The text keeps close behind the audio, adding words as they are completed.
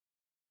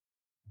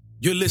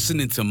You're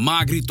listening to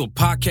My Grito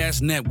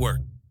Podcast Network,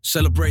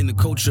 celebrating the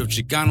culture of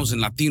Chicanos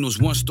and Latinos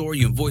one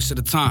story and voice at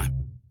a time.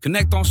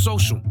 Connect on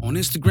social, on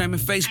Instagram and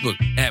Facebook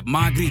at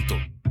My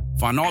Grito.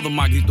 Find all the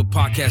My Grito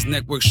Podcast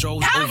Network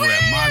shows over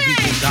at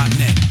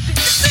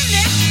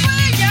mygrito.net.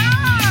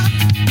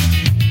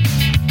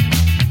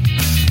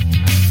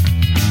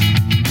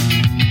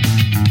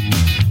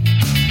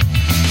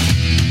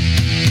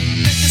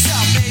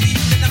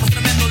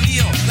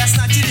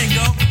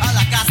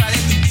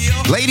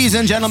 Ladies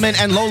and gentlemen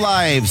and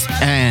lowlives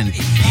and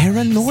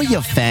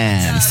paranoia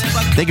fans,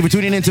 thank you for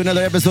tuning in to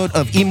another episode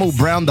of Emo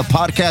Brown, the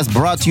podcast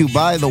brought to you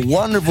by the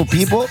wonderful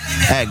people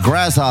at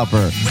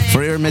Grasshopper.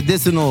 For your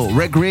medicinal,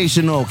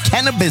 recreational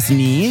cannabis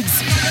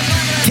needs,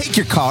 take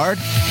your card,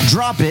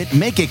 drop it,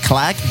 make it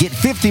clack, get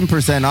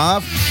 15%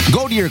 off,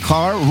 go to your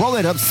car, roll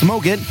it up,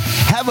 smoke it,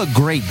 have a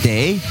great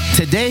day.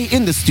 Today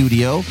in the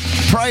studio,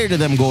 prior to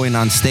them going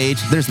on stage,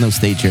 there's no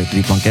stage here at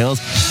Three Punkeos,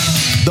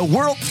 the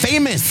world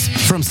famous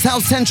from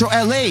South Central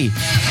LA,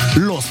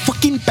 Los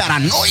fucking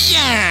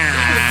Paranoia.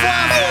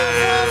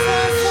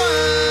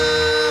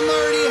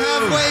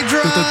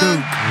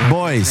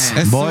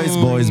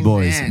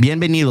 Boys.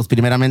 Bienvenidos.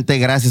 Primeramente,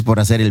 gracias por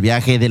hacer el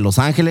viaje de Los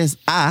Ángeles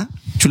a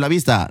Chula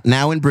Vista,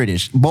 now in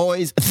British.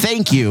 Boys,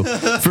 thank you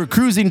for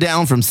cruising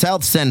down from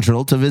South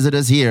Central to visit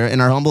us here in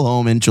our humble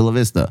home in Chula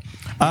Vista.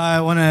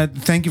 I want to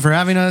thank you for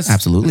having us.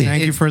 Absolutely.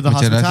 Thank you for the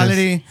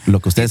hospitality. Lo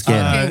que ustedes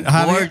quieran.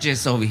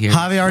 Gorgeous over here.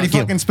 Javi already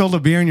fucking spilled a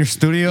beer in your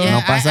studio. Yeah,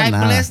 No pasa I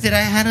nada. blessed it.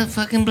 I had a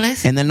fucking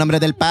blessing. En el nombre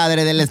del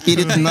Padre, del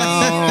Espíritu.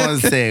 No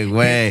sé,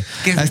 güey.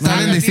 Está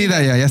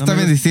bendecida ya está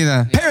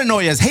bendecida.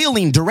 Paranoias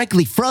hailing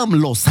directly from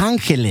Los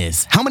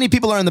Angeles. How many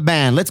people are in the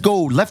band? Let's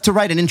go left to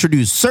right and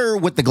introduce Sir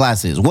with the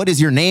glasses. What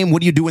is your name?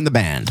 What do you do in the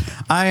band?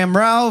 I am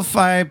Ralph.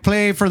 I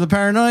play for the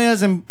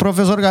Paranoias and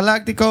Profesor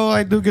Galactico.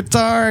 I do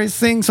guitar. I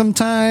sing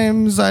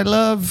sometimes. I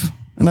love.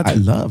 And that's I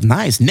love.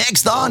 Nice.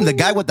 Next on, the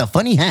guy with the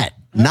funny hat,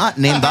 not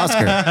named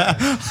Oscar.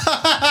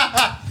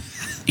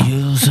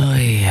 Yo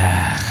soy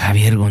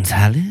Javier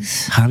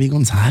González. Javi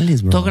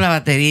González, bro. Toco la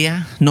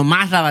batería.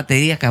 Nomás la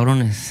batería,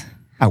 cabrones.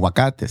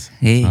 Aguacates.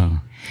 Sí.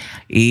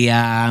 Y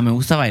me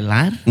gusta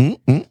bailar. Me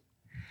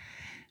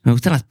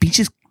gustan las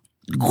pinches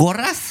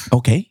gorras.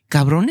 Okay.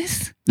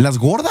 Cabrones. ¿Las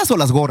gordas o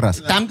las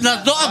gorras? Las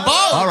dos.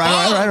 All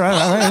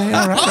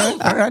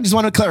right. I just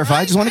want to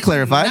clarify.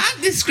 Not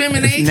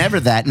discriminate. Never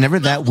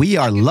that. We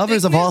are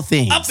lovers of all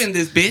things. Up in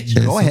this bitch.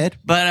 Go ahead.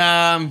 But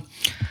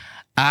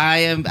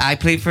I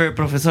play for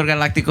Profesor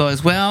Galactico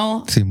as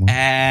well. Simón.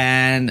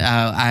 And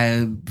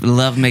I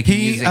love making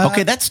music.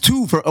 Okay, that's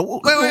two for.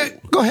 Wait.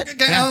 Go ahead.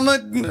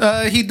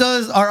 He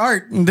does our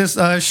art. This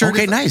shirt.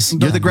 Okay, is- nice.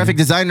 You're the graphic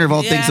designer of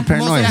all Yeah, things of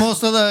Paranoia.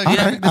 Most of the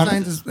graphic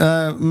designs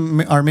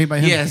are made by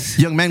him. Yes.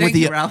 Young man with Thank the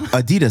you, Ralph.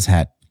 Adidas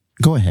hat.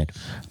 Go ahead.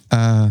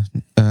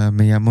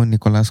 Me llamo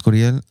Nicolás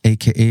Curiel,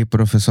 a.k.a.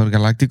 Profesor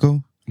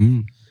Galactico.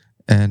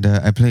 And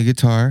I play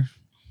guitar,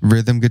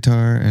 rhythm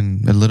guitar,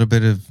 and a little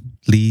bit of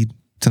lead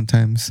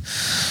sometimes.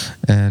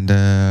 And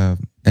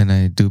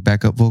I do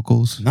backup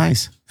vocals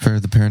Nice. for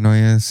the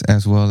Paranoias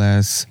as well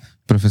as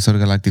Profesor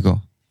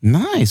Galactico.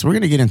 Nice. We're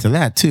going to get into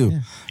that too. Yeah.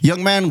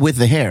 Young man with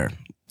the hair.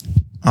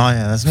 Oh,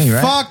 yeah, that's me,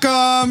 right? Fuck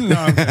him.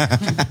 No.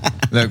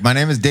 Look, my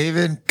name is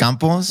David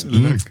Campos,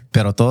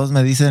 pero todos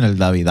me dicen el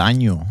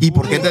Davidaño. ¿Y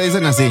por qué te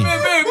dicen así?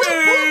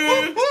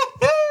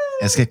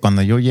 Es que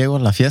cuando yo llego a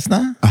la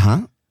fiesta...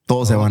 Ajá.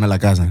 Todos se van a la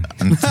casa.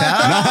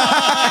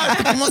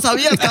 ¿Cómo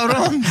sabías,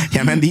 cabrón?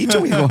 Ya me han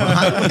dicho, hijo.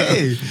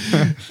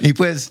 Y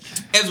pues...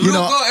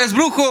 Es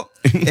brujo.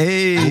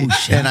 Hey,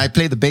 and I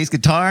play the bass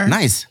guitar.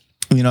 Nice.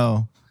 You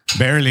know,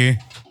 Barely.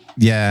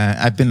 yeah,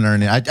 I've been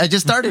learning. I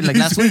just started like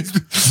last week.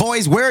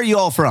 Boys, where are you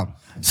all from?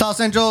 South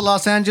Central,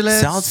 Los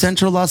Angeles. South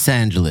Central Los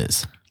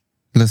Angeles.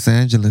 Los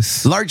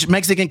Angeles. Large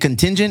Mexican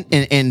contingent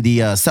in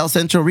the South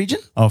Central region?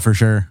 Oh, for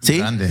sure. See?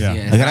 Grande.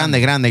 Yeah.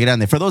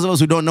 Grande. For those of us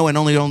who don't know and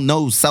only don't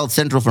know South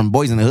Central from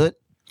Boys in the Hood,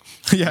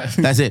 Yeah.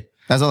 that's it.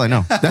 That's all I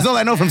know. That's all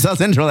I know from South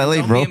Central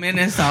LA, bro. Don't be a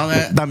menace, all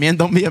that. También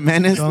don't be a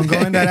menace. Don't go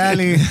in that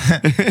alley. Yeah,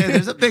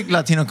 there's a big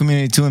Latino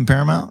community too in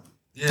Paramount.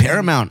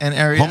 Paramount. An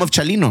area. Home of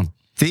Chalino.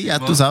 Sí, ya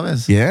tú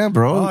sabes. Yeah,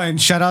 bro. Oh, and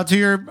shout out to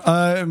your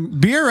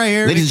beer right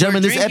here. Ladies and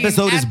gentlemen, this drinking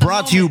episode is at the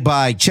brought to you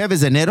by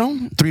Cheves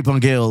Enero, Three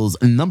Punkeos'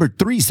 number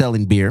 3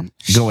 selling beer.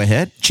 Go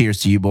ahead.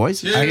 Cheers to you,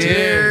 boys.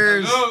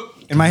 Cheers.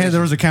 In my head,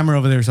 there was a camera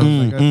over there. So I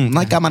was like,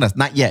 Not cámaras,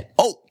 not yet.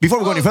 Oh, before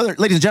we go any further,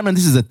 ladies and gentlemen,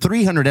 this is the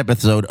 300th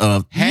episode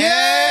of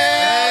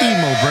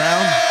Emo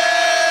Brown.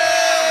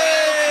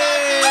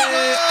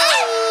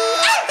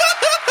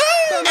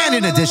 And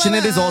in addition,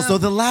 it is also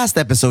the last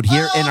episode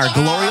here in our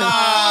glorious...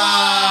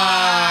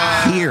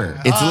 Here.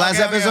 It's the last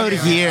episode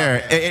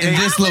here. In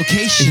this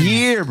location.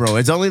 Here, bro.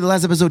 It's only the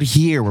last episode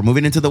here. We're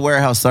moving into the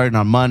warehouse starting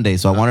on Monday.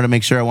 So I wanted to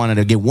make sure I wanted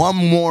to get one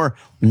more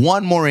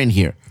in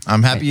here.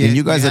 I'm happy. And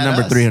you guys are had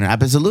number us. 300.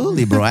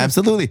 Absolutely, bro.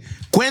 Absolutely.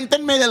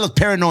 Cuéntenme de los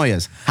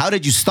Paranoias. How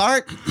did you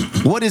start?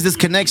 What is this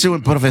connection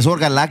with Profesor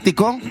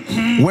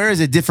Galactico? Where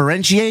does it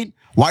differentiate?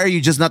 Why are you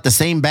just not the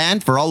same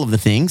band for all of the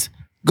things?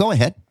 Go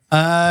ahead.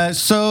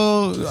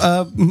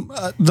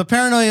 The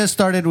Paranoia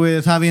started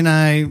with Javi and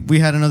I. We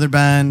had another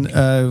band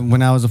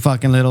when I was a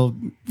fucking little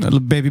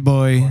baby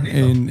boy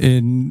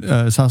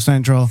in South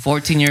Central.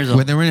 14 years old.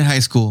 When they were in high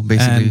school,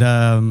 basically.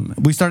 And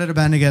we started a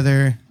band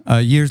together.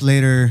 Years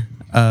later,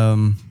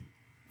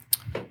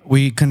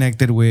 we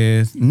connected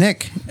with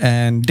Nick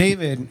and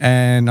David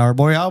and our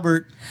boy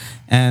Albert.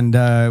 And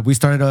we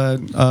started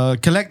a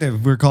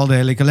collective. We're called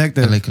the LA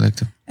Collective. LA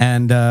Collective.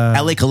 And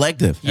LA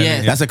Collective.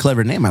 Yes. That's a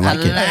clever name. I like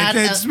it.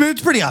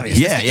 it's pretty obvious.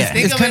 Yeah, yeah.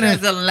 Think It's of kinda- it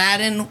as the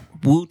Latin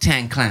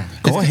Wu-Tang Clan.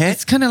 Go ahead.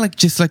 It's kind of like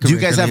just like a Do you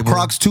guys record have label.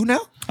 Crocs too now?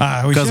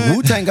 We Because should.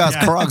 Wu-Tang got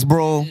Crocs,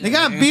 bro. They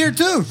got beer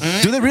too.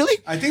 Do they really?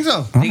 I think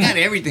so. They got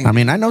everything. I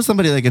mean, I know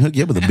somebody that can hook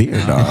you up with a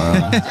beard,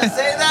 dog.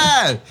 Say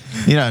that.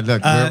 You know,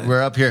 look,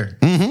 we're up here.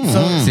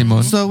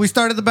 Simon. So we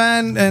started the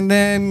band and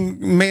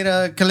then made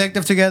a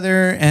collective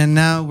together, and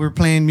now we're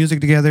playing music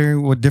together.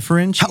 What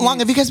differentiates? How long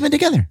have you guys been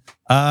together?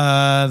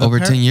 Over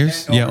 10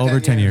 years? Yeah,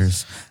 over 10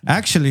 years.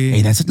 Actually,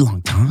 Hey, that's a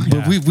long time.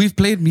 But we've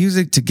played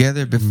music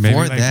together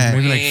before that.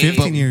 maybe like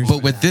 15 years.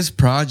 But with this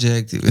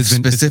project been-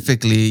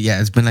 specifically,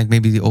 it's been like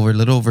maybe a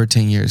little over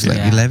 10 years, like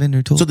Yeah. 11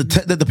 or 12. So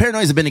the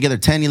Paranoids have been together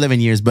 10, 11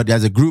 years, but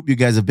as a group, you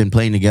guys have been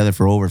playing together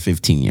for over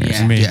 15 years.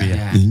 Yeah, Maybe,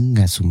 yeah.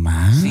 Inga su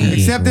madre,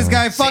 except this bro.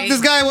 guy, fuck Say- this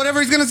guy,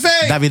 whatever he's gonna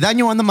say.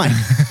 Davidaño on the mic.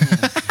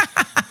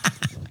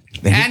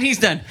 And he's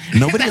done.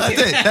 Nobody. That's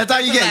it. That's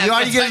all you get. You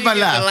already That's get my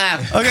how you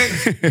laugh. Okay.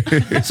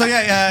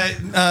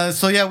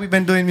 So yeah, we've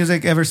been doing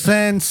music ever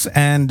since,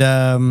 and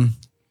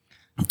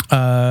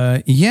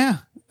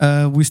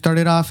we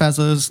started off as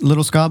a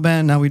little ska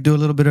band. Now we do a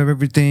little bit of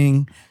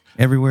everything,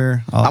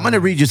 everywhere. I'm going to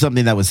read you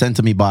something that was sent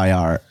to me by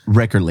our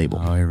record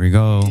label. Oh, here we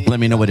go. Let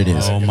me know what it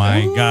is. Oh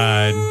my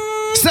god.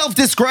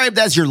 Self-described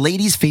as your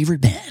lady's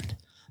favorite band.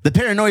 The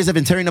Paranoids have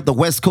been tearing up the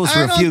West Coast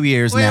for a few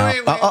years now.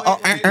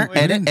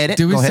 Edit.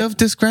 Did we Go ahead.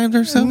 self-describe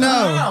ourselves?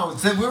 No,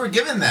 so we were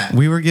given that.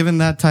 We were given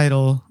that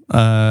title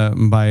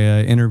by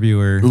an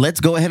interviewer.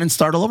 Let's go ahead and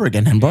start all over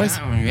again, then, boys.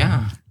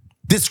 Yeah.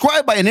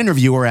 Described by an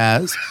interviewer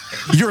as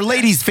your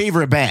lady's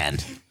favorite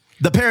band.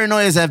 The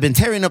Paranoids have been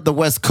tearing up the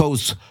West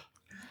Coast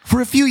for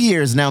a few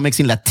years now,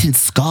 mixing Latin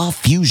ska,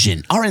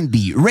 fusion,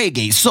 R&B,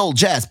 reggae, soul,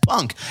 jazz,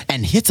 punk,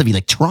 and hits of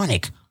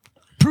electronic,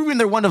 proving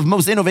they're one of the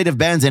most innovative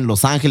bands in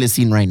Los Angeles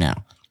scene right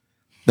now.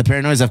 The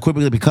Paranoids have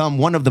quickly become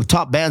one of the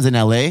top bands in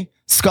LA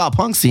ska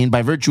punk scene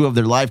by virtue of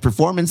their live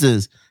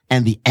performances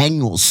and the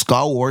annual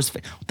Ska Wars.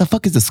 What the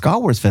fuck is the Ska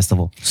Wars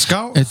Festival?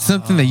 Scout. It's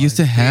something that used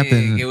to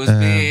happen. Big. It was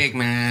big,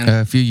 man.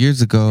 A few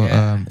years ago.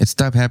 Yeah. It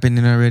stopped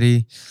happening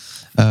already.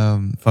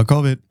 Fuck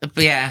COVID.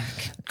 Yeah.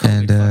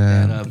 And COVID fucked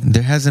that up.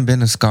 there hasn't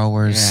been a Ska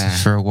Wars Yeah.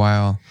 for a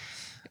while.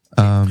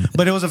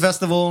 But it was a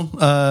festival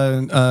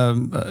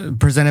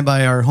presented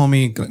by our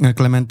homie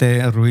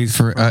Clemente Ruiz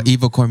For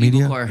Evil Core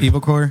Media. Core.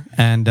 Evilcore,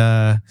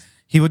 and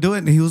he would do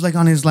it. He was like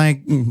on his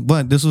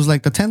this was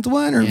like the 10th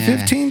one or Yeah.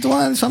 15th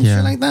one, some Yeah.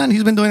 shit like that. And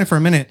he's been doing it for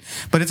a minute,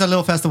 but it's a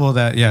little festival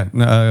that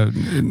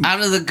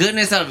Out of the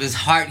goodness out of his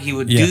heart, he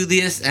would Yeah. do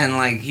this, and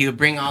like he would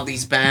bring all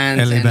these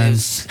bands. LA and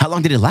bands. How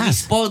long did it He last?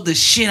 spoiled the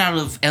shit out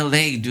of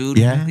LA, dude.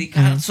 Yeah. They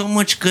got so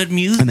much good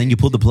music. And then you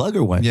pulled the plug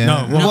or what? Yeah.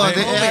 No, No, well,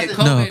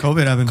 COVID.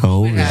 COVID happened.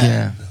 COVID.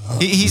 Yeah.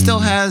 He still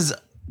has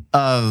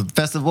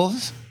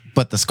festivals,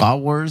 but the Ska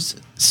Wars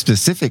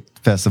specific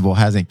festival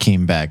hasn't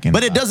came back. In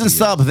But it doesn't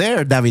stop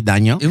there,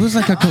 Davidaño. It was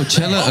like a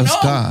Coachella of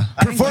Ska.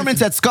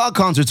 Performance at ska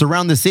concerts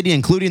around the city,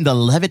 including the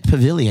Levitt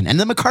Pavilion and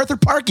the MacArthur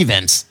Park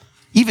events.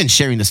 Even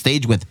sharing the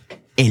stage with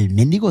El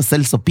Mendigo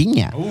Celso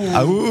Piña.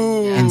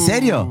 En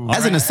serio.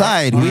 As an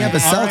aside, we have a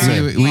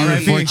seltzer. We were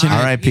fortunate.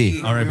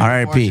 R.I.P.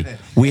 R.I.P.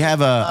 We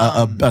have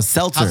a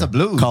seltzer House of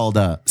Blues. called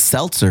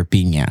Seltzer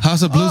Piña.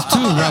 House of Blues too.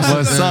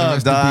 What's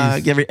up,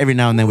 dog? Every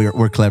now and then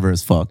we're clever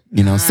as fuck.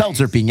 You know,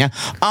 Seltzer Piña.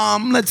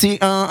 Let's see.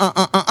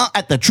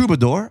 At the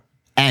Troubadour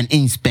and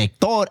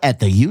Inspector at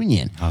the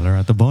Union. Holler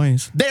at the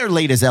boys. Their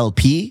latest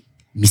LP,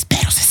 Mis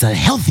Peros, is a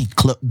healthy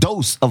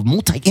dose of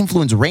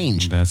multi-influence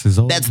range. That's his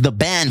old. That's the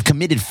band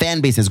committed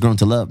fan base has grown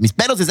to love. Mis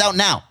Peros is out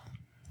now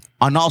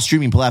on all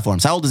streaming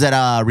platforms. How old is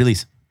that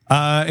release?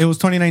 It was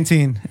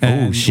 2019.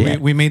 And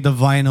shit. We made the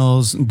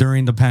vinyls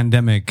during the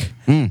pandemic.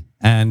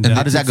 And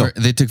How does that go?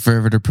 They took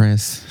forever to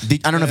press.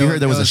 I don't know if you heard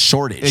there was a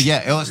shortage.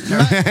 Yeah, it was.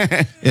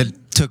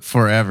 It took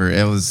forever.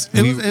 It was.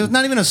 it was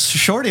not even a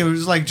short. It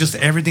was like just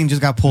everything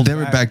just got pulled. They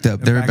were backed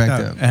up. They were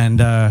backed up.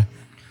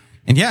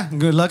 And yeah,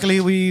 good. Luckily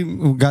we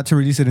got to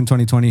release it in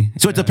 2020.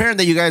 So it's apparent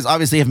that you guys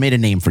obviously have made a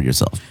name for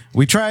yourself.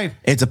 We try.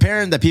 It's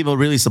apparent that people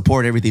really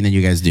support everything that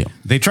you guys do.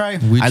 They try.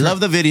 I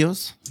love the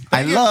videos.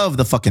 I love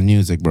the fucking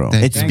music, bro.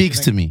 Thank It you. speaks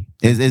to me.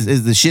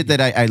 Is the shit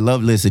that I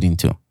love listening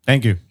to.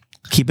 Thank you.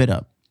 Keep it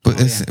up. But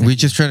we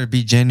just try to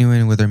be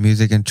genuine with our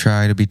music and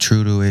try to be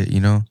true to it, you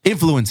know?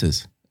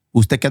 Influences.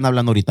 ¿Usted qué anda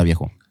hablando ahorita,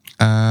 viejo?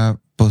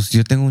 Pues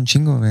yo tengo un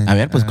chingo, man. A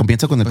ver, pues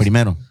comienza con el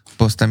primero.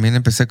 Pues también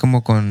empecé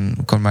como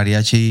con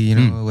mariachi, you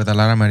know, with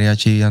Alara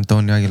Mariachi,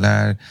 Antonio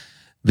Aguilar,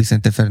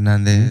 Vicente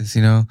Fernandez,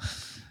 you know,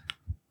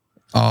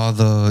 all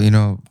the, you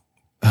know.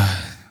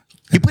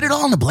 You put it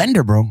all in the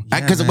blender, bro.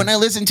 Because man. when I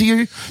listen to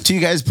you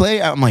guys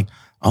play, I'm like,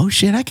 oh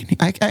shit,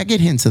 I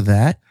get hints of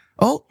that.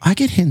 oh, I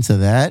get hints of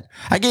that.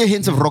 I get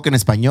hints of rock en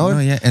español. No,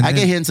 yeah, and I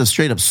get then- hints of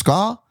straight up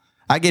ska.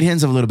 I get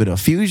hints of a little bit of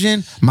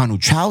fusion, Manu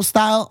Chao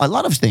style, a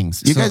lot of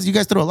things. You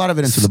guys throw a lot of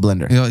it into the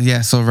blender. You know,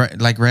 yeah. So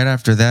right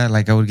after that,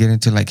 like I would get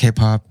into like hip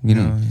hop. You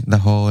know, the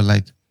whole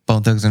like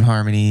Bone Thugs and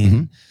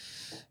Harmony,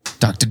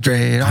 Dr.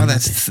 Dre, all that.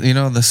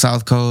 The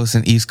South Coast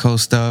and East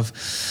Coast stuff.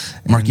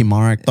 Marky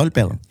Mark, todo el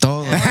pelo.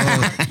 Todo.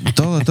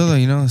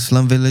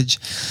 Slum Village,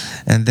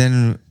 and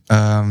then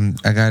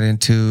I got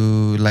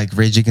into like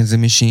Rage Against the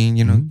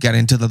Machine. Got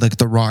into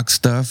the rock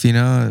stuff.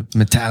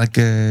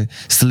 Metallica,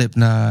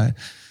 Slipknot.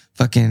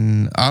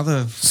 Fucking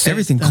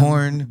everything,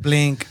 Korn,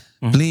 Blink.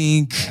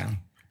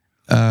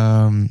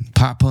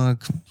 pop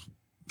punk,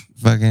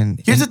 fucking.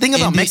 Here's the thing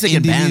about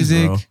Mexican bands,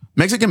 bro.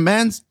 Mexican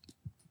bands,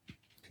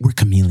 we're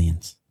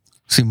chameleons.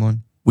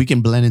 Simon. We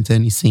can blend into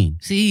any scene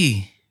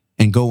Sí.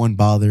 and go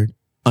unbothered,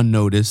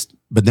 unnoticed.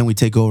 But then we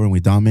take over and we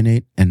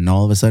dominate, and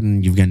all of a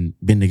sudden you've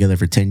been together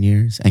for 10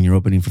 years and you're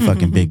opening for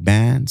fucking big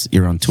bands.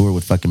 You're on tour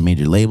with fucking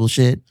major label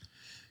shit.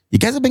 You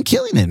guys have been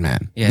killing it,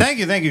 man. Yeah. Thank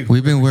you.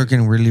 We've been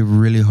working really,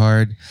 really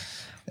hard,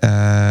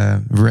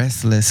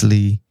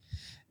 restlessly,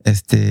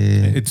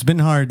 It's been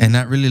hard. and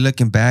not really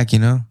looking back.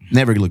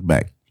 Never look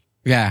back.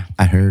 Yeah.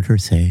 I heard her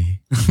say.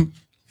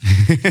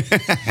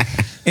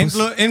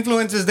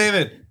 Influences,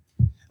 David.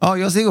 Oh,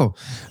 yo sigo.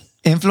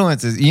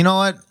 Influences. You know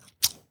what?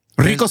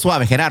 Rico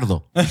Suave,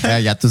 Gerardo.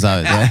 Ya tú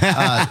sabes.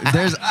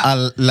 There's,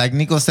 like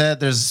Nico said,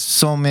 there's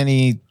so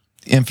many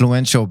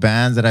influential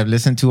bands that I've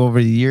listened to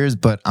over the years,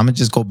 but I'm gonna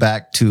just go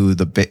back to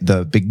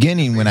the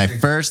beginning when I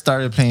first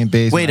started playing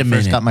bass. Wait when a I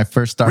first minute. got my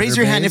first starter Raise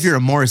your hand bass. if you're a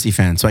Morrissey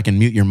fan so I can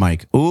mute your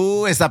mic.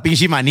 Esa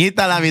pinche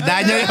manita, la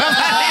mitad.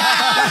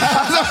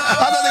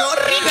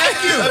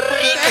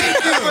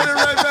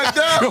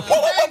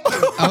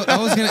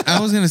 I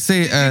was gonna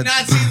say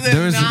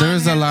there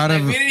was a lot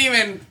of. We didn't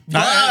even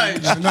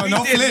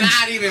No flinch.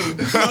 not even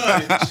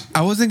budge.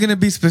 I wasn't gonna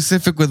be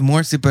specific with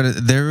Morrissey,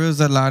 but there was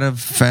a lot of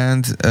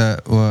fans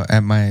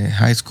at my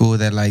high school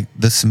that like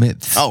the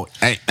Smiths. Oh,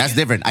 hey, that's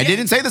different. I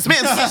didn't say the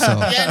Smiths.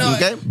 Yeah, no,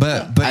 Okay?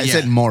 but I yeah.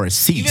 said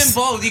Morrissey. even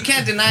both. You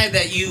can't deny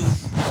that you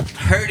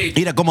heard it.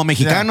 Mira, como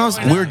mexicanos,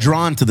 we're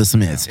drawn to the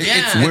Smiths.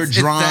 Yeah. We're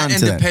drawn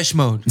to that. Depeche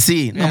Mode.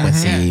 Sí, no,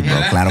 pues sí,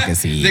 bro. Claro que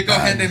sí. They go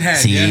hand in hand,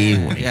 Sí, yeah.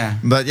 güey. Yeah.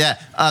 But yeah,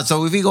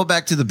 so if we go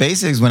back to the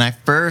basics, when I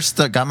first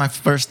got my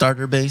first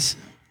starter bass,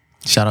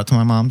 shout out to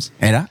my moms.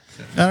 Era?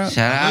 Shout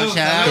out.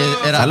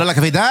 Era Salud la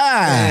cafeta.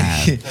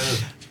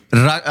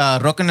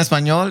 rock en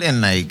español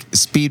and like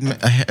speed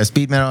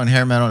metal and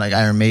hair metal, like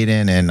Iron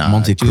Maiden and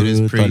Monte Judas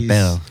Cruz, todo el Priest.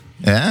 pedo.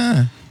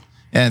 Yeah.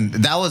 And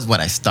that was what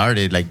I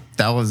started. Like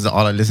that was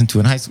all I listened to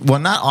in high school. Well,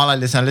 not all I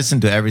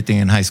listened to everything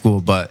in high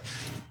school, but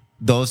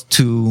those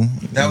two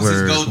That was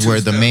his go-to were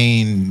the stuff.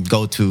 main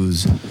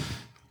go-tos.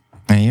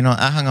 And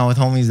I hung out with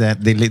homies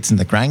that they listened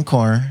to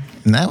grindcore,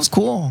 and that was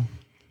cool.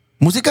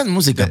 Música es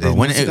música, bro.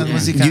 When Música es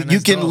música, you and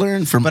that's can dope.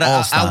 learn from but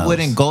all styles. I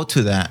wouldn't go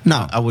to that.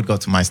 No. I would go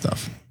to my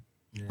stuff.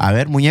 A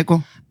ver,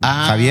 muñeco.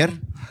 Javier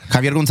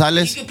You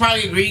González. could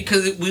probably agree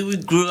because we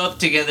grew up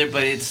together,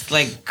 but it's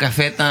like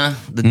Cafeta,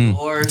 the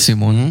Doors.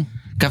 Simon.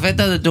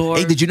 Cafeta, the Doors.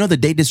 Hey, did you know the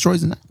day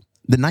destroys the night?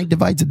 The night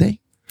divides the day?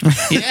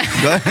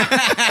 Yeah.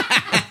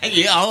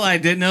 Yeah, I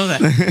did know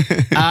that.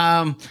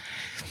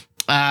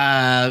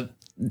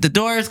 The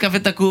Doors, Café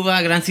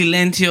Tacuba, Gran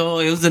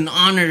Silencio. It was an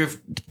honor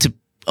to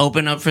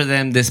open up for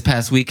them this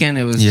past weekend.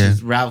 It was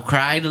just Ralph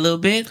cried a little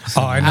bit.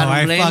 Oh, I know. don't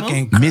I blame him.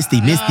 fucking. Misty.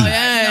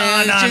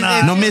 Yeah, it's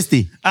just- No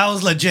Misty. I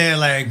was legit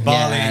like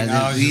bawling.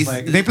 Yeah, I was these- just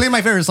like, they played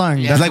my favorite song.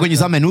 Yeah. It's like when you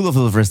saw Menudo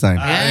for the first time.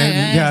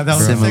 Yeah, that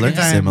was Similar, the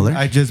second time similar.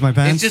 I jizzed my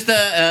pants. It's just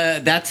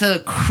that's a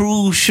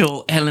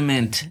crucial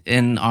element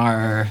in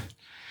our.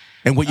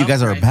 And what you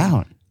guys are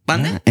about.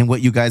 Mande? And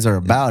what you guys are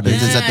about.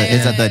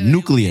 It's at the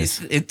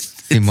nucleus. It's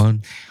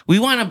Simon. we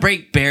want to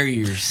break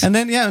barriers. And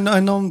then I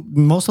know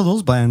most of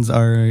those bands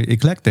are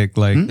eclectic.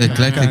 Like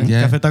Eclectic,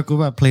 yeah. Café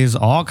Tacuba plays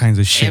all kinds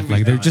of shit.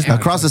 Like they're just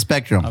Across the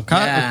spectrum.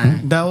 Yeah.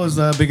 That was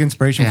a big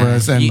inspiration for Yeah.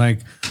 us. And like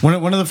one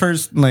of the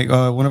first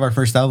one of our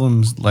first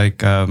albums,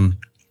 like one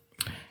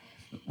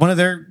of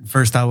their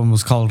first album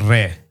was called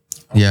Re.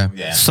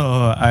 Yeah. So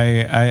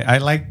I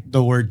like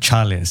the word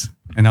chales.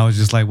 And I was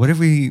just like, what if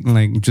we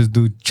like just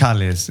do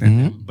chales?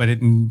 And, But it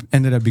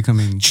ended up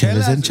becoming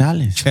Chelas and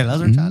chales.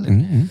 Chelas or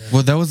chales.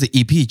 Well, that was the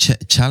EP,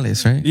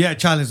 Chalice, right? Yeah,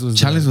 chales was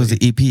Chalice was the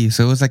EP,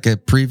 so it was like a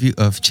preview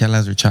of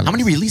Chelas or Chalice. How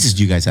many releases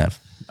do you guys have?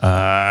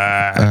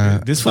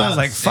 this was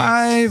like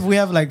 5. We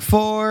have like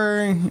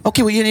 4.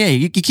 Okay, well, yeah.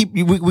 You keep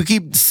we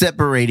keep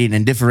separating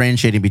and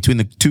differentiating between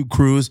the two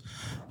crews,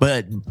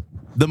 but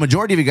the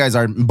majority of you guys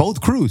are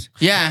both crews.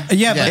 Yeah.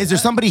 Yeah, but Is there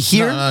somebody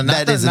here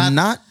that is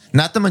not?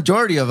 Not the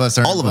majority of us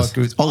are All in of both us.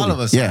 crews. All All of of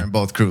you. us Yeah. are in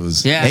both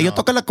crews. Yeah. Hey, yo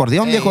toco el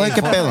acordeón, viejo. ¿Qué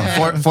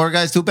pedo? Four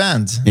guys, 2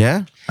 bands.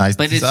 Yeah.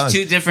 But it's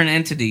two different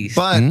entities.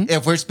 But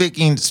if we're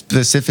speaking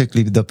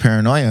specifically the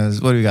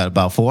Paranoias, what do we got?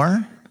 About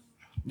 4?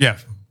 Yeah.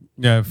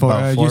 Yeah,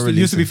 About 4 used to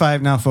be releases.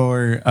 5, now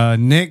 4.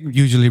 Nick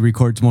usually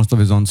records most of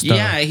his own stuff.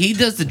 Yeah, he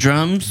does the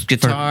drums, For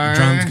guitar.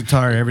 drums,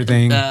 guitar,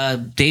 everything.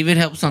 David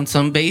helps on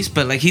some bass,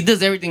 but like he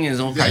does everything in his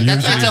own part.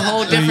 That's a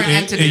whole different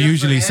entity. It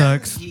usually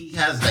sucks. He He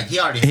has like he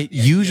already. It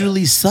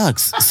usually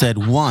sucks, said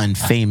one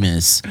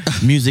famous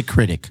music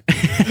critic.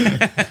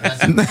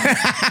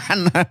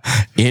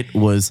 It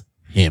was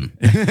him.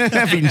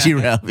 Pinche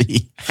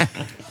Ravi.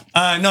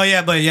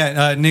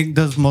 Nick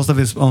does most of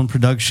his own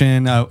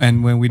production,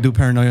 and when we do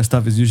Paranoia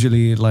stuff, it's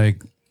usually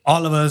like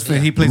all of us.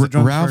 He plays the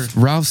drums.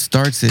 Ralph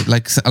starts it.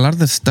 Like a lot of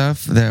the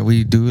stuff that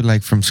we do,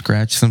 like from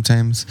scratch.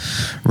 Sometimes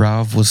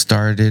Ralph will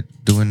start it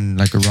doing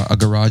like a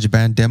garage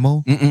band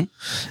demo,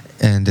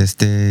 and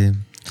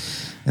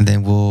and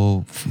then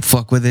we'll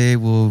fuck with it.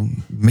 We'll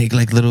make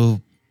like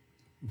little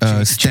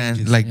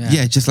stand, like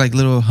just like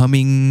little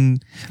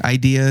humming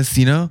ideas,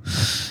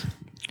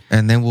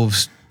 and then we'll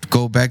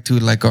go back to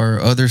like our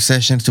other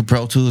sessions to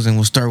Pro Tools, and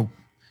we'll start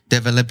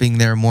developing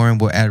there more,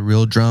 and we'll add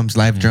real drums,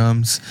 live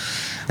drums.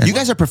 And You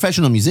guys are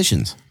professional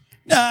musicians.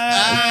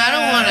 I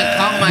don't want to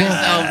call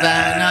myself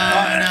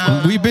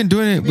that. No. we've been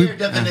doing it. Your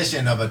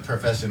definition of a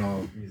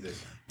professional musician.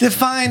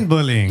 Define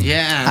bullying.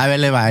 Yeah. A ver,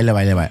 le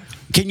va.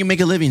 Can you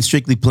make a living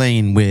strictly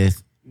playing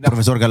with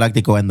Profesor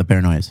Galactico and the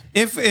Paranoias?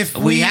 If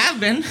We have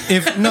been.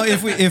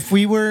 if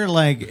we were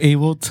like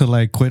able to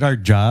like quit our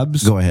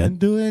jobs, Go ahead. and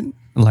do it,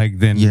 like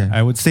then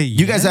I would say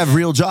You guys have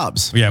real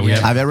jobs. Yeah, we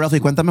have. A ver, Ralphie,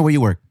 cuéntame where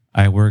you work.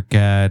 I work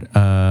at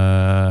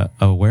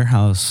a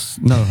warehouse.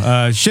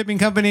 No, shipping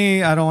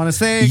company. I don't want to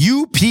say.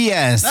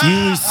 UPS.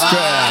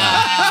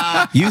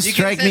 You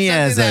strike say me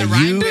as a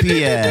something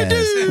that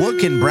UPS. What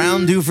can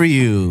Brown do for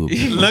you?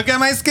 Look at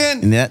my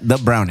skin. Yeah, the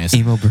brownest.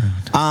 Emo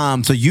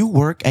Brown. So you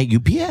work at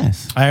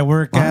UPS. I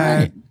work All at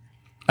right.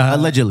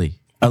 Allegedly.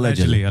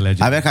 Allegedly. A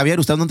ver, Javier,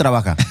 ¿usted dónde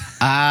trabaja?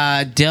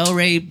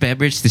 Delray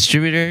Beverage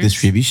Distributors.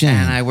 Distribution.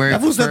 And I work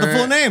Who's for... that the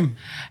full name?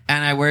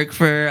 And I work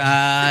for...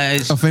 A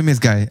famous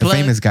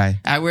guy.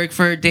 I work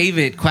for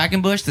David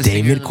Quackenbush. The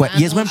David singer of the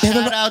band. Yes, buen pedo.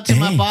 Shout out to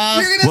my Hey.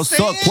 boss. What's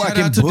up, Shout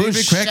out to David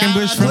Quackenbush?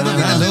 Quackenbush from the Shout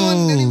out to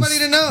Gallows. Anybody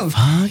to know?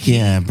 Fuck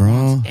yeah,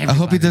 bro. I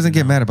hope he doesn't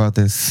get mad about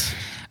this.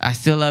 I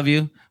still love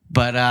you.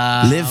 But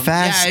Live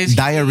fast,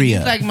 diarrhea.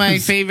 He's like my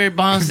favorite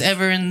boss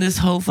ever in this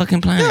whole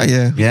fucking planet.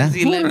 Yeah?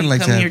 He let me Like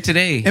come that. here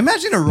today.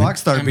 Imagine a rock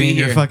star And being be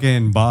your here.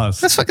 fucking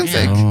boss That's fucking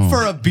sick.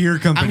 for a beer I'm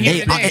company.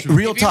 here Hey, today.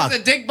 real If talk. he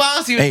was a dick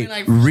boss, he would Hey, be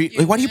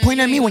like, why do you point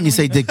at me when you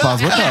say dick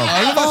pause? What the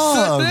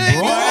fuck,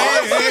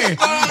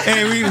 bro?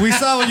 Hey, we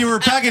saw when you were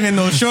packing in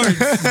those shorts.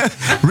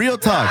 Real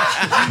talk.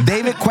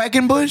 David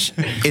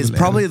Quackenbush is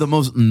probably the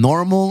most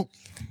normal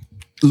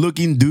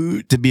looking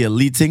dude to be a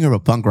lead singer of a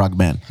punk rock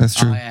band. That's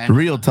true. Oh, yeah.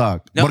 Real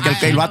talk. No, Porque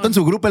I el vato en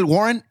su grupo, el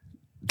Warren,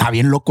 está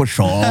bien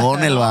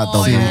locochón el vato.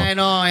 Oh, bro. yeah,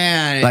 no,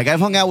 yeah. Like I've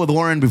hung out with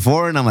Warren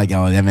before, and I'm like,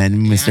 oh yeah,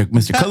 man, Mr.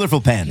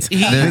 Colorful Pants,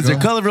 Mr.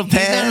 Colorful He's on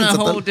Pants. a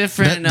whole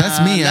different That's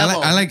me.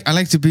 level. I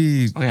like to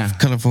be yeah.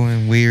 colorful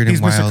and weird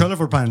He's and Mr. wild.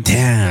 Colorful Pants.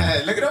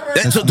 Damn. Look it over.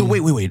 And so,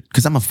 wait,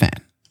 because I'm a fan.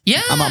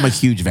 Yeah. I'm a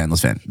huge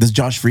Vandals fan. Does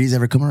Josh Freeze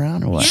ever come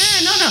around or what?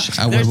 Yeah, no.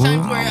 I There's will.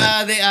 times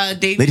where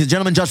David... Ladies and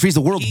gentlemen, Josh Freeze,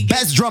 the world's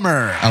best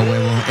drummer. A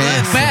huevo.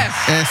 the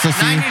best. Eso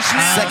sí. 9 Inch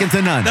Nails. Second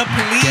to none. The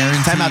Police.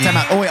 Guaranteed. Time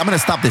out. Oh, wait, I'm going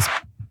to stop this.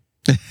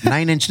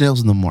 9 Inch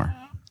Nails no more.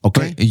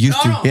 Okay? It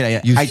used to. No. Mira,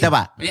 Used ahí te to.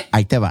 va. Yeah.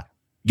 Ahí te va.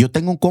 Yo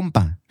tengo un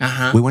compa.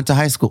 Uh-huh. We went to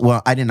high school.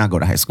 Well, I did not go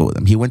to high school with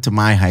him. He went to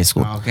my high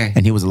school. Oh, okay.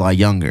 And he was a lot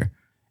younger.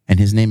 And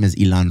his name is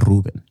Ilan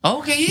Ruben.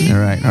 Okay, yeah.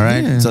 All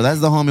right. Yeah. So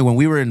that's the homie. When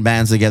we were in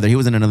bands together, he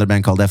was in another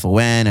band called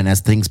FON. And as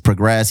things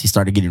progressed, he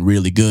started getting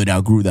really good,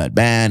 outgrew that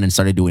band, and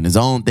started doing his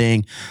own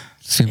thing.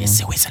 Simón.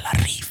 Ese güey se la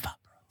rifa,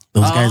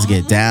 bro. Those guys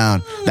get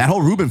down. That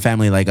whole Ruben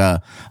family, like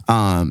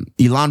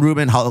Ilan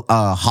Ruben,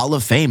 Hall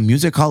of Fame,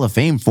 Music Hall of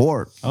Fame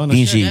for Oh, no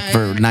Inchi shit. Yeah,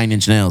 for yeah. 9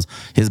 Inch Nails.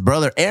 His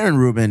brother Aaron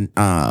Ruben,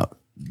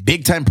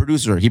 big time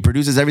producer. He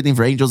produces everything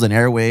for Angels and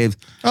Airwaves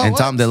and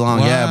Tom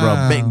DeLonge. Wow.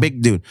 Yeah, bro,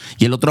 big dude.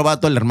 Y el otro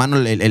vato, el hermano,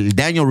 el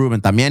Daniel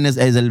Ruben, también es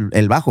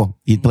el bajo.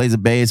 He plays the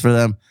bass for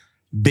them.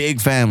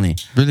 Big family.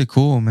 Really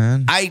cool,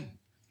 man.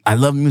 I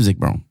love music,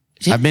 bro.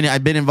 I've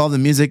been involved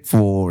in music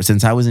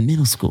since I was in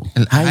middle school,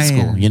 El high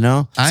school, Iron. you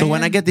know. So when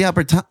Iron? I get the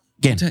opportunity,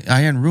 again,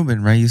 Ian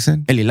Rubin, right? You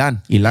said. El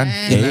Ilan,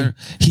 Yeah.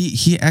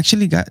 He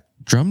actually got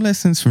drum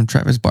lessons from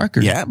Travis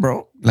Barker. yeah,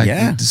 bro, Like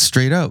yeah,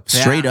 straight up.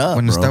 straight up,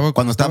 Cuando bro.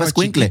 estaba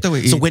escuincle. chiquito,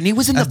 güey. So when he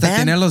was in the Hasta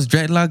band, tenía los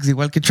dreadlocks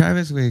igual que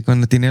Travis, güey.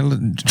 Cuando tenía los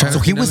Travis. so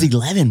he tenía was los-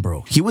 11,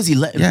 bro. He was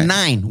 11, Yeah.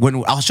 9.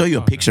 When I'll show you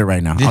a picture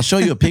right now. I'll show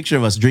you a picture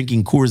of us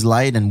drinking Coors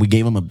Light, and we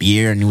gave him a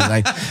beer, and he was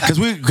like,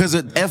 because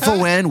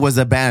FON was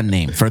a band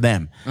name for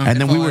them,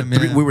 and then FON,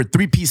 yeah. we were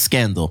 3-piece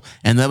Scandal,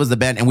 and that was the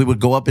band, and we would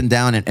go up and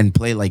down and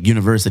play like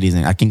universities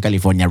aquí en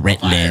California,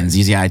 Redlands,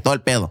 y todo el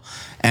pedo,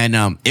 and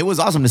it was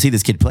awesome to see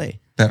this kid play.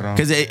 Perro.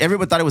 Because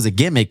everybody thought it was a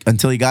gimmick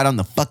until he got on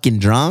the fucking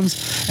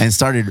drums and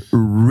started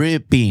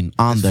ripping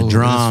on the fool-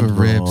 drums, this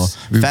bro. fool rips.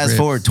 Fast Rips.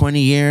 forward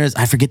 20 years,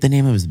 I forget the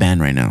name of his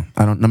band right now.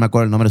 No me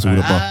acuerdo el nombre de su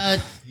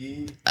grupo.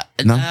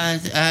 No?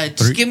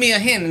 Just give me a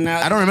hint. And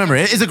I don't remember.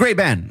 It's a great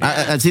band.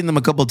 I've seen them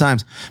a couple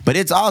times, but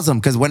it's awesome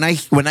because when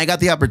I got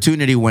the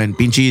opportunity when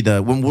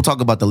we'll talk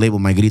about the label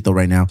My Grito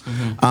right now,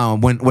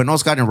 when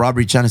Oscar and Rob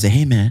reached out and said,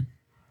 "Hey man,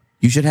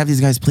 you should have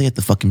these guys play at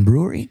the fucking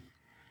brewery."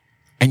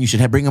 And you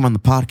should bring them on the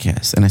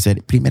podcast. And I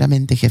said,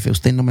 primeramente, jefe,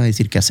 usted no me va a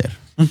decir qué hacer.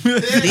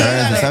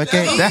 ¿Sabe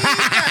qué?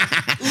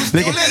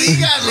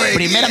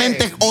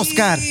 Primeramente,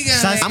 Oscar,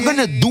 I'm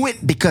gonna do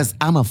it because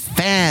I'm a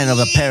fan of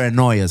the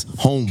Paranoias,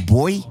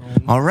 homeboy.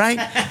 All right,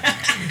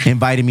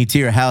 invited me to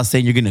your house,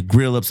 saying you're gonna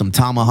grill up some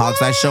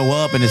tomahawks. I show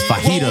up and it's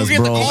fajitas,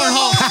 bro. That's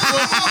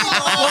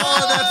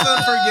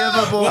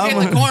unforgivable. We'll get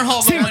the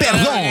cornhole Sin going down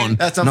perdón. again.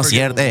 That's No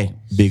unforgivable. cierto. Hey,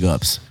 big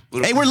ups.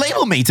 Hey, we're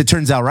label mates. It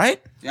turns out,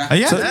 right?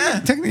 Yeah, So-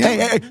 technically.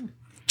 Hey,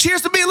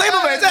 cheers to being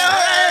label mates.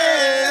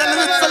 Hey,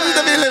 salud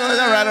to being label mates.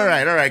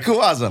 All right, cool,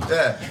 awesome.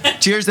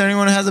 Cheers to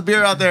anyone who has a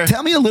beer out there.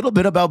 Tell me a little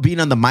bit about being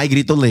on the My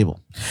Grito label.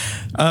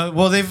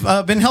 Well, they've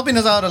been helping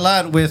us out a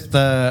lot with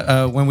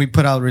when we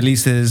put out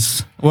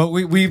releases. Well,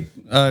 we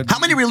How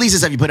many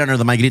releases have you put under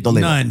the My Grito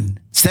label? None.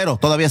 Cero,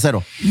 todavía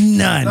cero.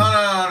 none.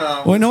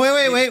 No. Well, no,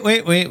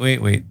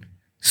 wait.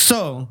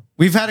 So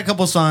we've had a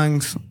couple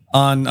songs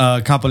on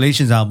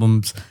compilations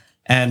albums,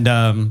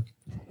 and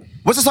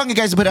What's the song you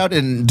guys put out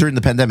during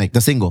the pandemic?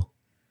 The single.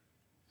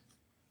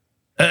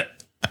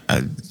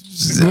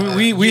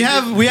 we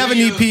have an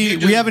EP.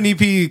 We have an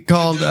EP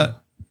called.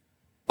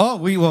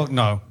 We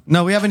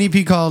have an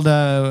EP called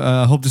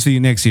 "Hope to See You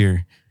Next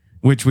Year,"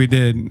 which we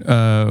did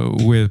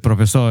with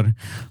Professor.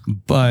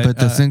 But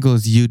the single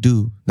is "You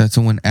Do." That's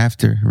the one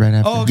after, right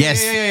after. Oh, okay,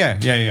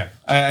 Yes.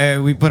 yeah.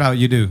 We put out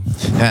 "You Do."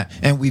 Yeah,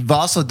 and we've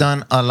also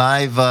done a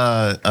live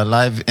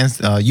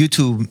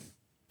YouTube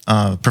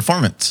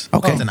performance.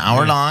 Okay. It's an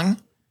hour long,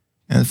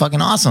 and it's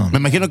fucking awesome. Me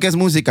imagino que es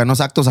música, no es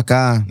actos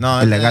acá No,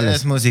 ilegales.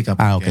 es música.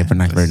 Ah, okay,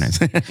 very nice.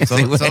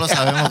 Solo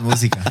sabemos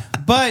música.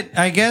 But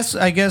I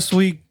guess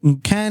we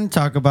can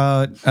talk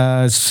about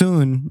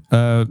soon.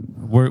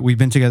 We've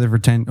been together for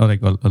 10, or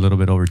like a little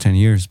bit over 10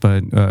 years.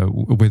 But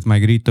with My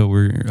Grito,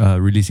 we're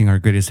releasing our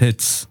greatest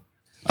hits.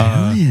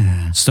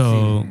 yeah.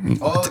 So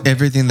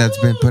Everything that's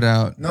been put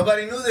out.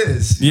 Nobody knew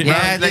this.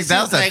 Yeah, Like,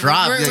 that was a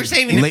drop. We're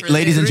saving it for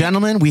Ladies and later.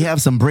 gentlemen, we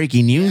have some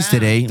breaking news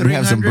today. We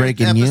have some 300th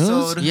breaking news.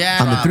 episode. Yeah.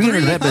 On the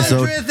 300th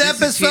episode, 300th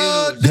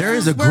episode. there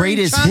is a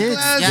greatest hits.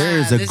 Yeah, There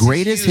is a this is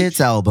greatest huge.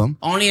 hits album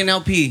Only an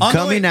LP. On the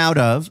coming way. out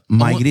of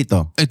My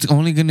Grito. It's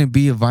only gonna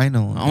be a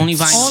vinyl. Only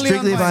vinyl. Only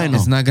Strictly on vinyl. vinyl.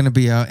 It's not gonna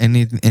be out in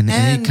any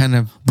And kind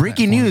of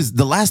Breaking news: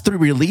 the last 3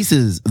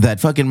 releases that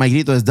fucking My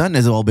Grito has done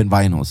has all been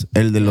vinyls.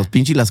 El de los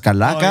pinches las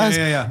calacas,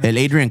 yeah. El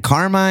Adrian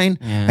Carmine,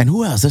 and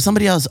who else? There's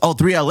somebody else. Oh,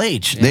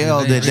 3LH. They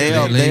all did. They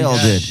all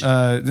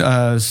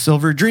did.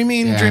 Silver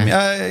Dreaming.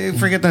 Yeah. I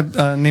forget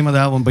the name of the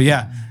album, but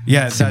yeah,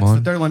 that's the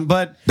Simone. third one.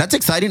 But That's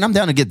exciting. I'm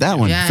down to get that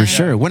one Yeah, for yeah.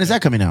 sure. When is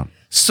that coming out?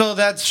 so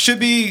that should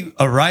be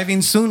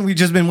arriving soon. We've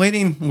just been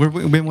waiting.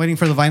 We've been waiting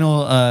for the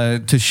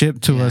vinyl to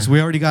ship to us.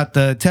 We already got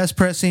the test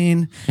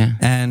pressing, Yeah.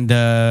 and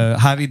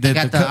Javi did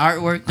got the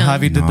artwork done.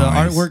 Javi did the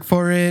Nice. artwork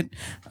for it.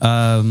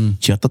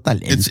 Chioto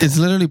talento. It's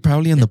literally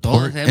probably in the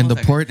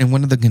todos port in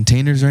one of the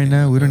containers right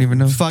now. We don't even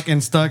know.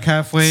 Fucking stuck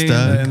halfway.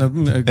 Stuck. In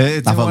the,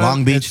 It's Off of one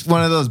Long Beach. It's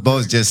one of those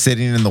boats just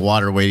sitting in the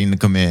water waiting to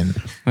come in.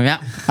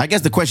 Yeah. I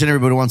guess the question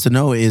everybody wants to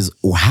know is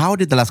how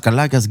did the Las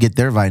Calacas get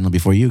their vinyl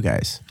before you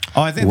guys?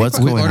 Oh, I think What's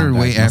they, We going ordered on?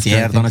 way guys? No es after, I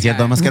cierto, no es think.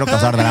 cierto. No quiero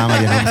causar drama,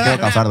 viejo. No quiero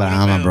causar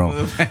drama,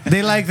 bro.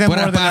 they like them more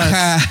than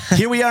us.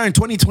 Here we are in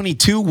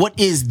 2022. What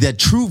is the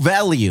true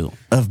value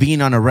of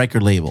being on a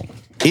record label?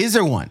 Is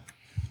there one?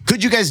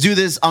 Could you guys do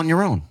this on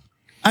your own?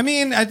 I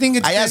mean, I think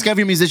it's. I ask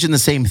every musician the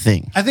same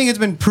thing. I think it's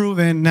been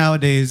proven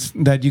nowadays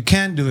that you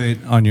can do it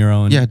on your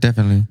own. Yeah,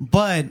 definitely.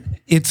 But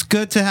it's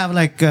good to have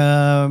like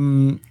a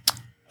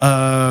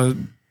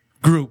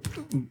group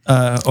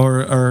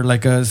or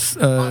like a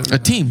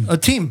team. a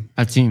team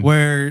A team.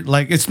 where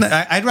like it's not,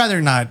 I'd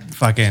rather not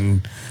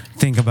fucking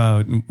think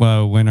about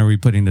when are we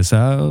putting this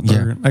out Yeah.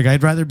 or like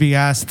I'd rather be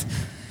asked,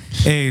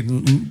 hey,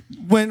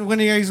 when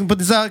are you guys gonna put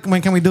this out,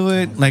 when can we do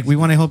it, like we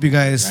want to help you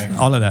guys,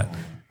 all of that.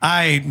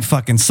 I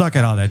fucking suck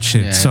at all that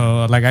shit. Yeah.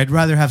 So like I'd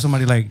rather have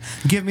somebody like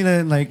give me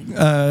the like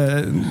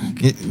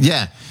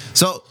Yeah.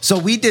 So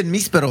we did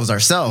Misperos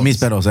ourselves. Mis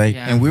peros, eh?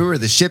 Yeah. And we were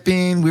the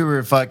shipping, we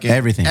were fucking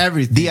Everything.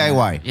 Everything.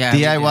 DIY. Yeah,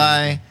 we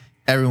DIY.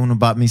 Everyone who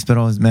bought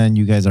Misperos, man,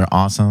 you guys are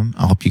awesome.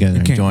 I hope you guys are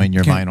enjoying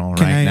your vinyl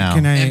right now.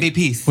 Can I,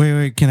 MVPs.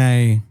 Wait, can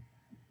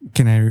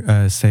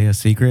I say a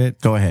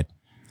secret? Go ahead.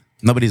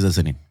 Nobody's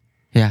listening.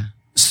 Yeah.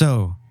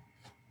 So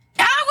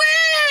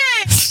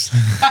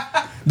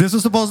this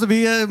was supposed to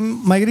be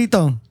My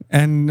Grito,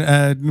 and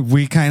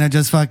we kind of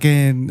just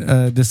fucking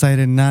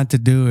decided not to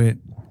do it.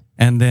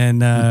 And then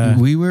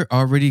we were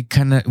already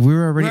on the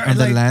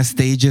like- last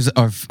stages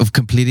of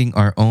completing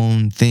our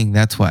own thing.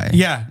 That's why.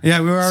 yeah, we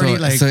were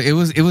already So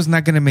it was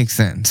not gonna make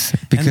sense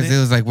because then- it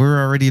was like we were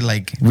already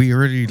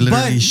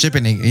literally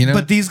shipping it. You know.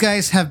 But these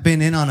guys have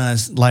been in on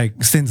us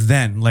like since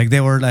then. Like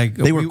they were like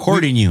They were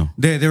courting you.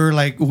 They were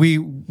like we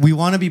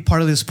want to be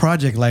part of this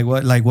project. Like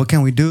what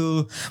can we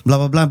do? Blah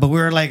blah blah. But we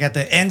were like at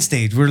the end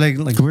stage. We're like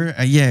we're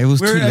it was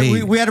too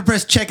late. we had to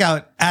press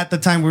checkout at the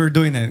time we were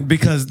doing it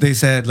because they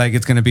said like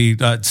it's gonna be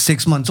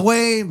 6 months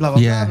away. Blah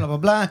blah Yeah. blah blah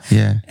blah blah.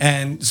 Yeah.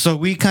 And so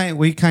we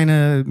kind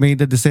of made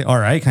the decision.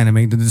 Or I kind of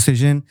made the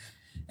decision.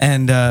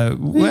 And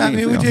we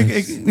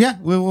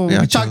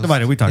talked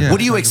about it. We talked. Yeah. About What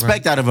do you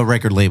expect out of a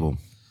record label?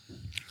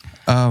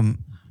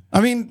 I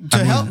mean,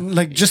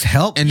 just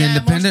help. And Yeah,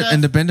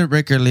 independent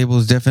record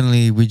labels,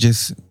 definitely, we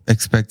just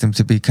expect them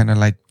to be kind of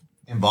like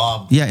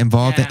Involved.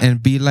 involved Yeah.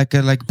 and be like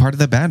part of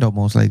the band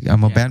almost. Like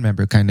I'm a band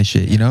member kind of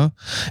shit, you know?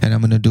 And I'm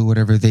going to do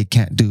whatever they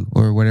can't do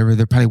or whatever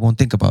they probably won't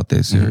think about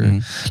this or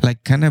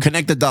like kind of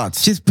Connect the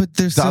dots. just put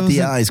themselves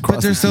the I's, put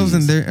cross the themselves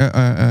in T's.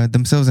 their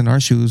themselves in our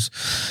shoes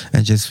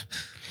and just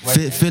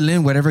fill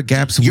in whatever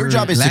gaps Your we're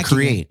job is lacking. to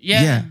create.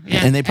 Yeah.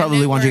 And they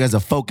probably want you guys to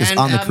focus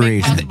on the make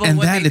creation. possible And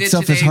what that they did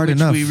itself is today, hard which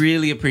enough. We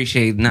really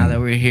appreciate now that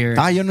we're here.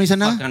 Yo no hice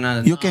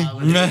nada. ¿Yo qué?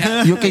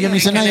 ¿Yo qué? Yo no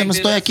hice nada. Yo no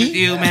estoy aquí.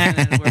 You, man,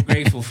 and we're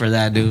grateful for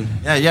that, dude.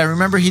 Yeah.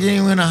 Remember, he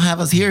didn't even have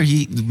us here.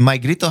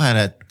 Mike Grito had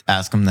to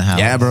ask him to have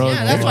Yeah, us. bro.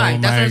 Yeah, that's why.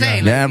 That's what I'm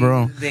saying. Yeah,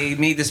 bro. They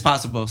made this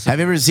possible. So. Have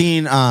you ever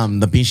seen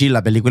the pinche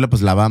la película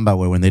pues La Bamba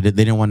where when they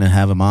didn't want to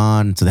have him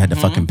on, so they had to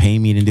fucking pay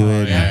me to do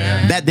it.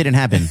 That didn't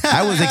happen.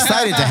 I was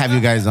excited to have you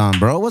guys on,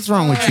 bro. What's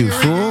wrong with you,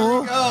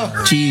 fool?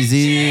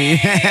 Cheesy.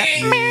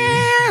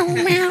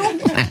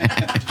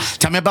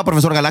 Chame about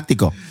Profesor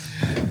Galáctico.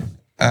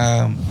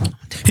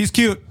 He's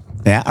cute.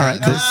 Yeah, all right.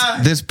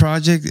 This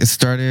project it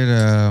started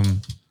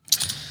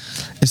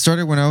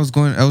when I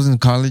was in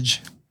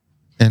college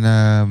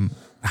and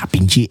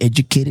Pinche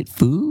educated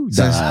food.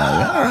 Says- All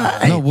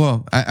right. no,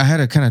 well, I had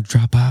to kind of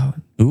drop out.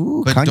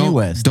 Ooh, But Kanye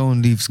West.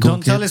 Don't leave school.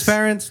 Don't tell kids. his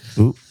parents.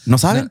 Ooh, no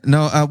saben?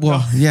 No,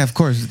 well, yeah, of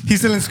course. He's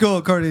still in school,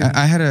 according.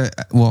 I had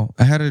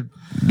to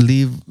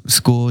leave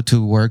school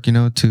to work, you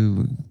know,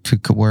 to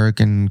work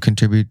and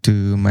contribute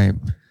to my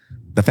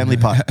The family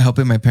pot.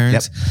 helping my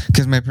parents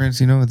because my parents,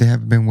 you know, they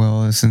haven't been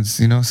well since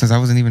I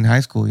wasn't even in high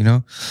school, you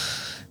know,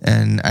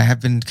 and I have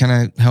been kind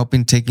of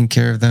helping taking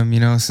care of them, you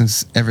know,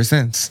 ever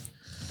since.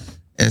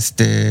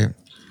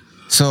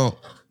 So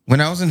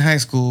when I was in high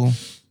school,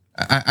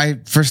 I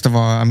first of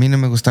all, a mí no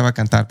me gustaba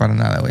cantar para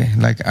nada, güey.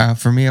 Like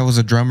for me, I was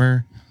a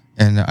drummer,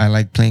 and I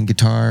like playing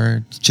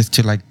guitar just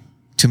to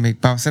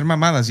make para hacer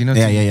mamadas, you know,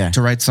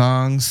 to write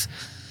songs.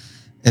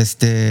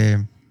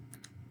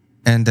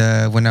 And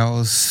when I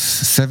was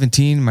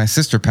 17, my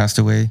sister passed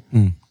away.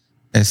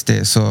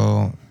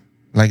 So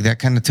like that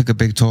kind of took a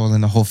big toll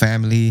in the whole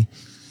family,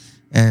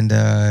 and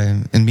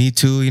me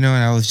too, you know.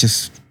 And I was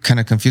just kind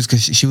of confused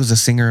because she was a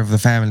singer of the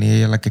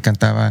family, ella la que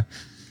cantaba,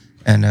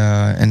 and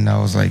I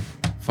was like,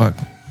 fuck,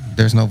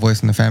 there's no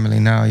voice in the family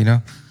now, you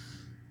know.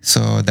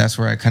 So that's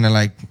where I kind of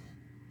like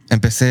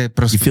empecé.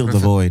 You feel the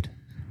void.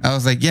 I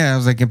was like,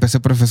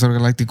 empecé Profesor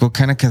Galáctico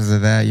kind of because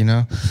of that, you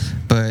know,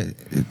 but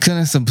kind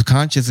of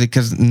subconsciously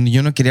because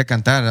yo no quería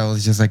cantar. I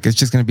was just like, it's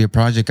just going to be a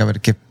project. A ver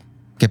qué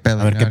pedo,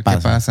 A ver qué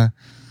pasa.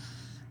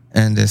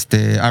 And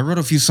I wrote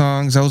a few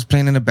songs. I was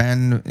playing in a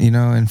band, you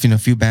know, and a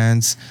few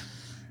bands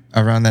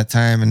around that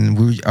time. And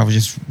I was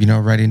just, you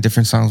know, writing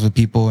different songs with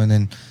people.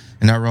 And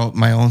I wrote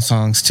my own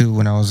songs too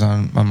when I was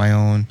on my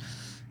own.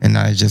 And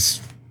I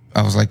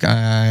was like,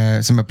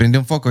 se me prendió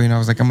un foco, you know. I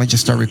was like, I'm going to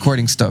just start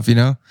recording stuff, you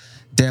know.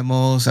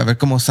 Demos, a ver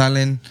cómo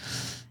salen,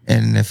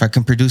 and if I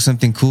can produce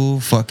something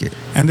cool, fuck it.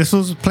 And this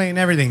was playing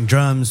everything: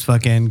 drums,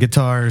 fucking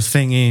guitar,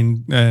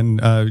 singing,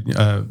 and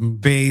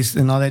bass,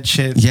 and all that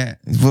shit. Yeah,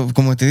 well,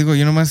 como te digo,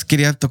 yo nomás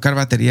quería tocar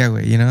batería,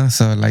 güey, you know.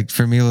 So like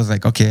for me, it was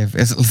like, okay,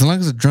 as long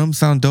as the drums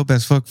sound dope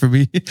as fuck for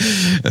me,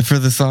 for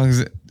the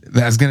songs,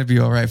 that's gonna be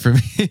all right for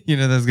me. You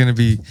know, that's gonna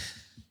be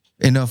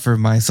enough for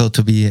my soul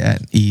to be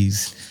at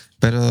ease.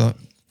 But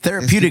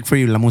Therapeutic for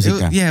you, la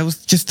música. it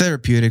was just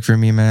therapeutic for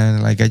me,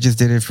 man. Like I just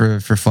did it for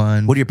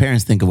fun. What do your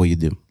parents think of what you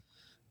do?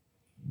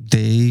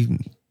 They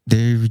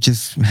were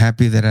just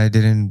happy that I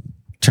didn't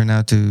turn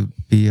out to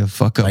be a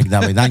fuck up. Like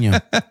Davidaño.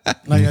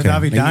 Like a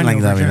Davidaño, Like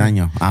for sure.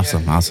 Davidaño.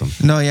 Awesome.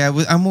 No, yeah,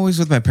 I'm always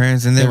with my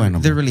parents, and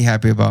they're really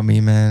happy about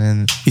me, man.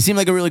 And You seem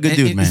like a really good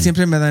dude, man.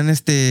 siempre me dan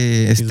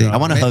I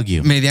wanna hug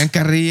you. Me dan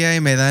carrilla y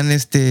me dan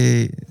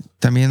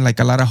también like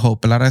a lot of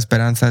hope, a lot of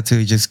esperanza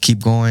to just keep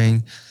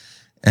going.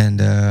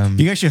 And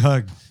You guys should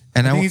hug.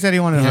 and I think he said he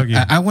wanted to hug you.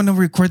 I want to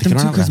record them Te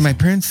too quiero because un my abrazo.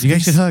 parents. You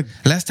guys should hug.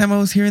 Last time I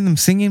was hearing them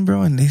singing,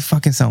 bro, and they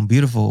fucking sound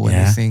beautiful when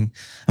Yeah. they sing.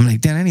 I'm like,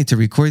 damn, I need to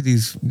record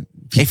these.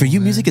 Hey, for people, you,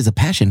 man. music is a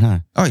passion, huh?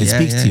 Oh, It yeah,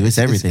 speaks to you. It's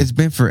everything. It's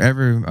been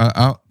forever.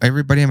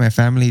 Everybody in my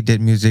family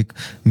did music.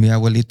 Mi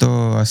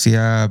abuelito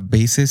hacía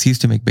basses. He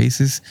used to make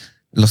basses.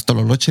 Los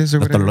tololoches or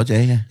Los whatever.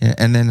 tololoches, yeah. Yeah,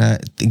 and then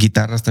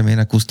guitarras también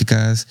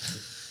acústicas.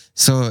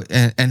 So,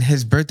 and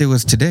his birthday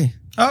was today.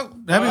 Oh,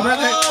 happy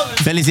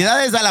birthday.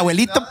 Felicidades al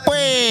abuelito,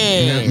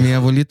 pues. Mi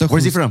abuelito.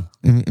 Where's he from?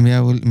 Mi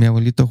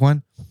abuelito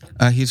Juan.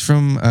 He's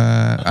from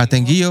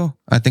Atenguillo,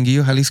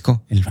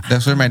 Jalisco.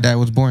 That's where my dad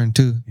was born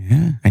too.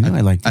 Yeah, I know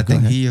I liked it. Go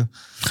ahead. Atenguillo.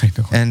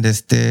 And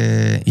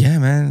yeah,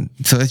 man.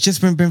 So it's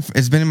just been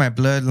it's been in my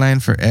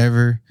bloodline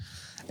forever.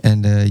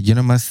 And you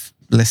know,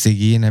 le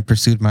seguí and I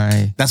pursued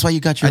my. That's why you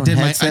got your I own did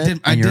my- I headset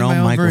did- I and your did own my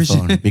own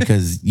microphone version.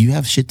 because you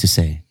have shit to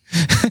say.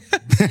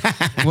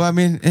 Well, I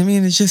mean,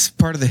 it's just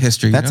part of the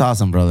history. you That's know?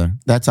 awesome, brother.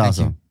 That's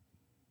awesome.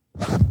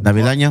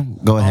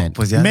 Davidaño, go ahead.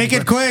 Pues ya. Make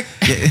it quick.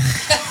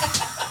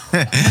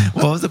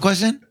 What was the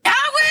question?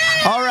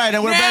 All right,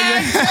 and we're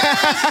back.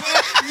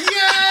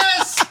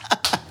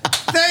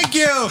 Thank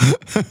you.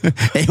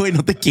 Hey, güey,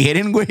 no te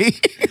quieren, güey.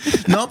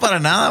 No, para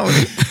nada,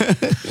 güey.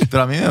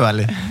 Pero a mí me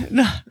vale.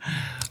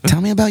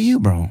 Tell me about you,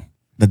 bro.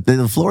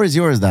 The floor is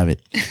yours,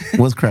 David.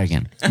 What's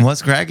cracking?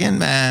 What's cracking,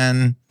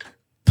 man?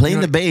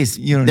 Playing the bass.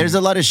 There's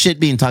a lot of shit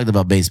being talked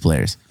about bass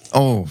players.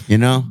 Oh, You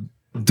know?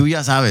 tú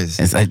ya sabes.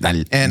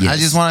 And I yes.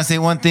 just want to say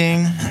one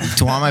thing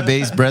to all my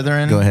bass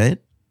brethren. Go ahead.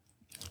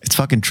 It's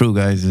fucking true,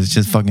 guys. It's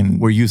just fucking.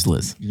 We're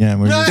useless. Yeah,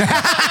 we're just.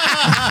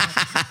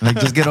 Like,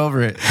 just get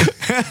over it.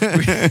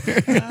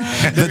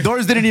 The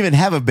Doors didn't even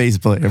have a bass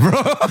player,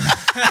 bro.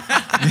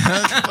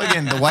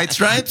 Fucking the White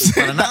Stripes.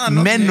 Para nada,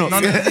 no, Menos.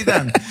 no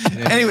necesitan.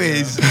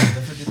 Anyways.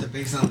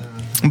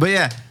 But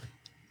yeah,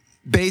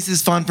 bass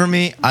is fun for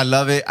me. I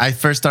love it. I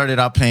first started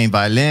out playing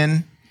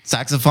violin,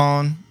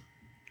 saxophone,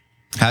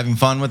 having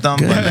fun with them.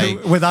 But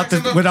like, without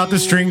the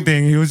string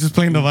thing, he was just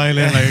playing the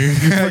violin.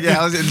 Like, yeah,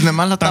 I was,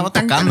 nomás la estaba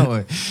tocando,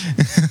 güey.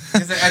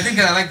 I think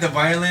I like the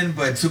violin,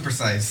 but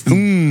supersized.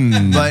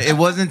 But it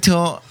wasn't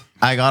until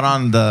I got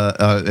on the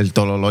El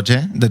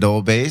Tololoche, the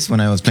double bass, when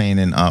I was playing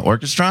in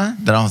orchestra,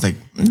 that I was like,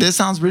 this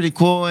sounds really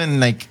cool. And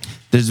like,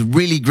 there's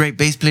really great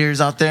bass players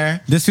out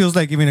there. this feels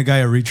like giving a guy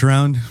a reach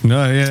around. No,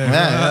 I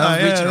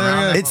was reaching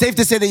around. It's safe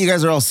to say that you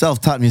guys are all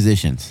self-taught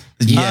musicians.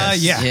 Yeah.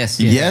 Yes.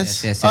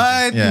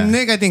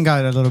 Nick, I think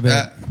got it a little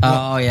bit.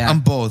 Oh yeah. I'm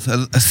both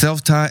a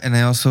self-taught, and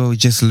I also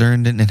just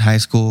learned it in high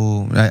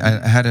school.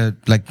 I had a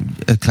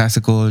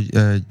classical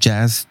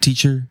jazz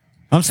teacher.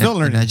 I'm still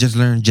learning. And I just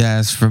learned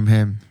jazz from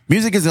him.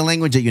 Music is a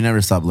language that you never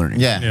stop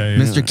learning. Yeah.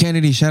 Mr.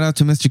 Kennedy, shout out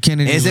to Mr.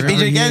 Kennedy. Is it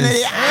wherever PJ he Kennedy?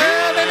 is.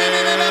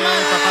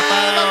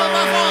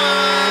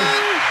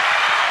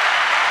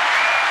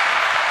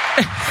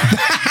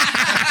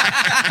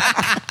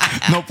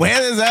 No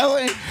puedes,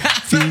 güey.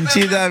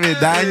 Pinche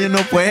Davidaño,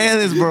 no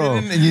puedes, bro.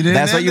 You didn't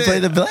That's why you end play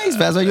it. the bass.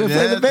 That's why you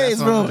play the bass,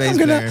 that's bro. why I'm a bass I'm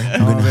gonna player.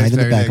 hide in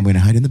the back. I'm gonna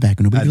hide in the back.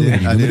 Nobody look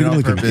at me. I did it Nobody on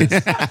look at me.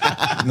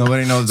 purpose.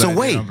 Nobody knows that So I did it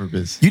wait, on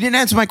purpose. you didn't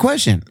answer my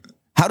question.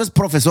 How does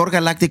Profesor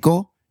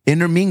Galáctico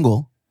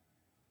intermingle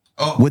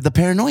with the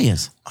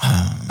Paranoias?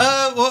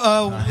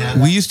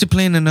 We used to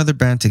play in another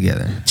band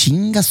together.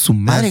 Chinga su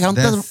madre.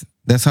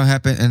 That's how it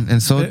happened,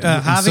 and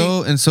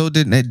so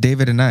did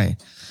David and I.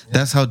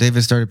 That's how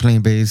David started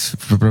playing bass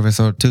for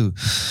Professor too.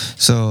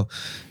 So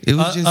it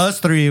was just us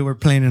three were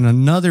playing in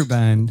another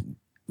band,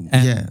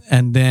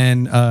 and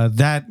then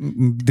that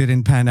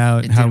didn't pan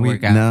out. It how didn't we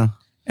work out. No,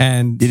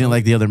 and you didn't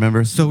like the other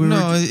members. so we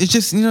no, were. it's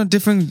just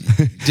different.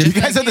 You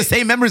guys are the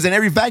same members in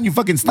every band you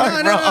fucking start,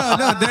 bro.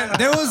 No.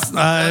 There was,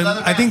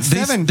 I think,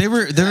 seven. They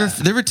were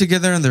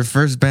together on their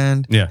first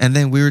band, Yeah. and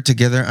then we were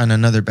together on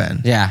another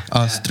band. Yeah.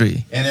 Us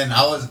three. And then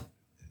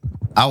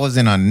I was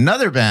in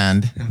another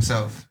band,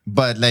 Himself.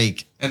 but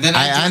like, And then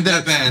I joined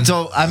that band.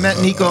 So I met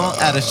Nico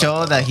at a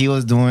show that he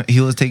was doing. He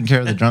was taking care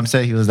of the drum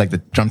set. He was like the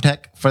drum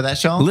tech for that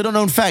show. Little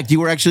known fact, you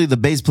were actually the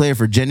bass player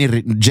for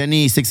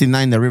Jenny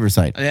 69, the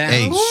Riverside. Yeah.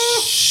 Hey,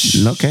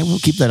 Okay, we'll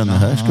keep that on the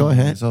hush. Go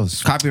ahead. so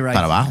Copyright.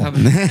 para abajo.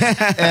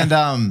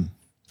 And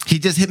he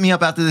just hit me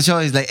up after the show.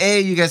 He's like,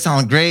 "Hey, you guys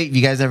sound great. If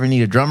you guys ever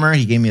need a drummer?"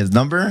 He gave me his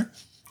number,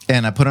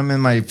 and I put him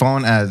in my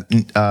phone as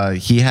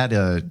he had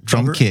a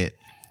drum kit.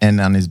 And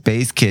on his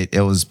bass kit,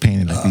 it was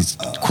painted like these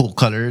cool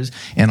colors.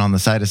 And on the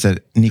side, it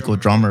said Nico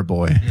Drummer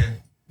Boy. Yeah.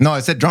 No,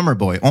 it said Drummer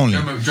Boy only.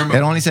 Drummer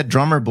It only said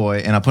Drummer Boy.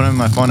 And I put him in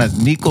my phone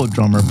as Nico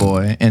Drummer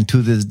Boy. And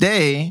to this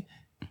day,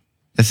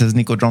 it says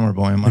Nico Drummer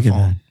Boy on my Look at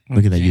phone. that.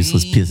 Look at that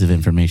useless piece of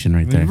information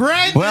right there.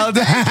 Right. Well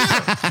done.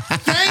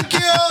 Thank you.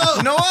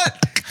 You know what?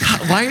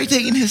 Why are you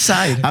taking his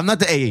side? I'm not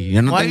the A.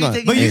 You're not Why are you the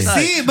taking But you his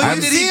side? see, but What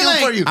you did see, he do like,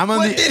 for you? I'm on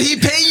What the- did he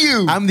pay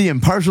you? I'm the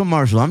impartial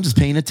marshal. I'm just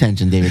paying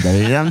attention, David.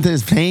 I'm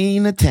just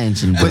paying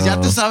attention, bro. Pues ya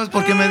tú sabes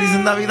por qué me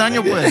dicen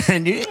Davidaño, pues.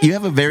 And you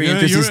have a very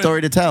interesting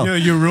story to tell.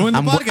 You ruined the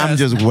I'm podcast.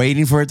 just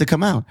waiting for it to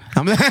come out.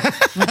 No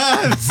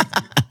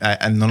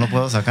lo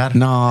puedo sacar.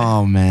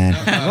 No, man.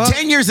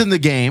 10 years in the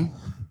game.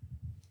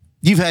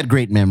 You've had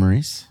great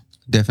memories.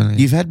 Definitely.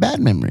 You've had bad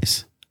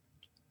memories.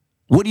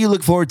 What do you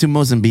look forward to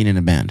most in being in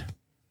a band?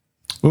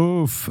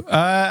 Oof.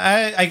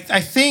 I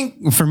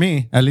think for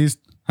me at least.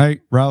 Hi,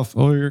 Ralph.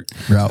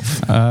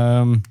 Ralph.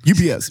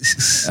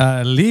 UPS.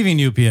 Leaving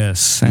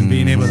UPS and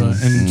being able to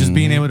just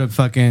being able to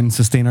fucking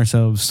sustain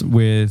ourselves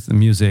with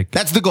music.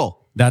 That's the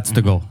goal. That's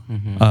the goal.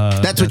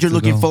 That's what you're the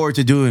looking goal. forward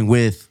to doing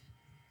with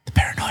the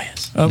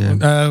Paranoias.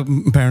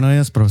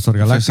 Paranoias, Profesor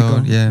Galáctico.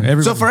 Profesor, yeah.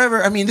 Everybody. So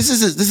forever, I mean, this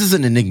is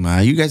an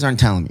enigma. You guys aren't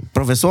telling me.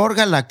 Profesor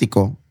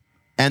Galáctico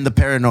and the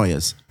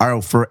Paranoias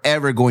are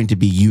forever going to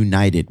be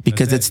united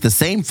because That's it's the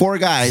same four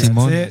guys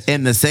Simón. That's it.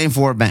 in the same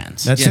four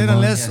bands. That's it.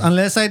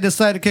 Unless I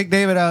decide to kick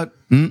David out.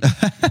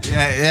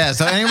 Yeah.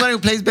 So anybody who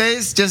plays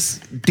bass,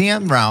 just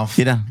DM Ralph.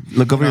 Mira,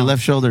 look over your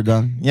left shoulder,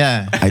 dog.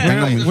 Yeah. I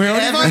think We're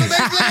already going to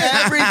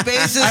Every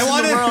bassist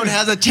in the world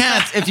has a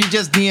chance if you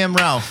just DM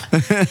Ralph.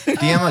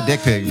 DM a dick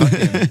pic.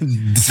 Fuck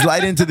him.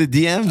 slide into the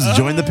DMs,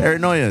 join the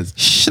Paranoias.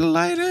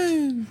 Slide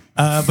in.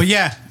 But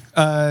yeah,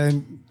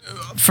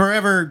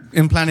 forever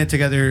implanted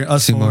together,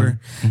 us four.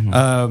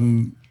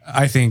 Simón.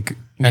 I think.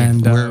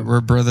 And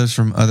we're brothers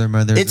from other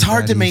mothers. It's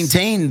hard to daddies.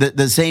 maintain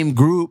the same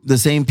group, the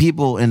same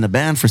people in the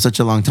band for such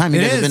a long time.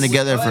 You It guys have is. been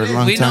together for a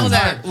long We time. know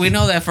that. We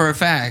know that for a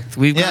fact.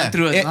 We've gone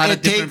through a lot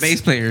of different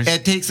bass players.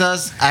 It takes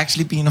us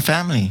actually being a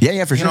family.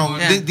 Yeah, for You sure. know,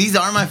 Yeah. these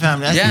are my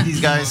family. I see these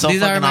guys so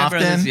These are fucking my often.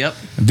 brothers. Yep.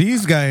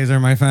 these guys are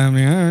my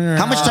family.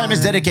 How much time is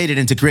dedicated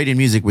into creating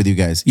music with you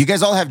guys? You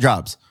guys all have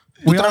jobs.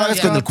 Tú We all trabajas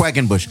have con el jobs.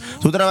 Quackenbush.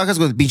 Tú trabajas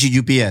con el pinche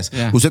UPS.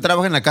 Yeah. Usted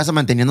trabaja en la casa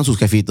manteniendo sus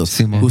jefitos.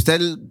 Simón.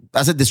 Usted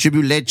hace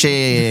distribute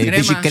leche, Crema.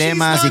 pinche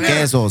cremas y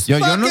quesos. Yo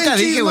nunca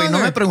dije, güey, no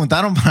me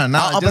preguntaron para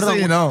nada. Just so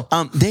you know.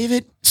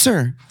 David,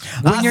 sir,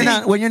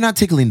 when you're not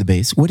tickling the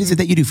bass, what is it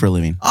that you do for a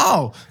living?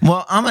 Oh,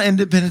 well, I'm an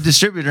independent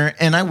distributor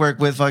and I work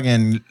with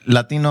fucking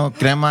Latino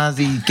cremas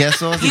y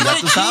quesos. Y ya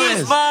tú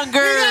sabes.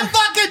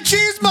 fucking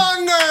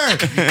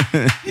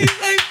cheesemonger.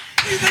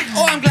 He's like,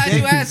 oh, I'm glad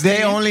you asked.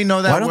 They only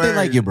know that Why don't word. they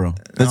like you, bro?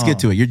 Let's get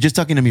to it. You're just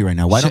talking to me right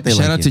now. Why don't they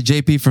Shout like out you? to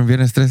JP from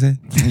Viernes 13.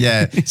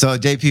 Yeah. So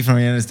JP from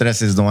Viernes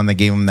Tres is the one that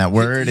gave him that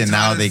word and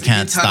now they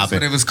can't stop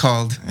What it. it was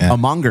called. A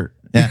monger.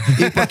 Yeah.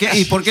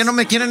 ¿Y por qué no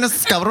me quieren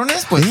esos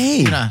cabrones? Pues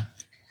Hey. mira,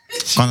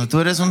 cuando tú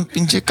eres un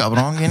pinche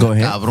cabrón, bien Go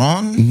ahead.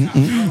 cabrón,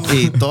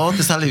 y todo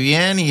te sale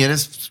bien y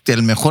eres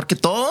el mejor que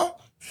todo,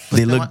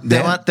 pues They look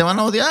bad. te van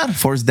a odiar.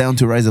 Forced down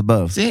to rise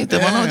above. Sí, te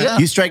van a odiar.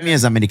 You strike me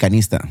as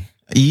americanista.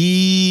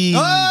 Y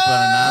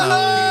para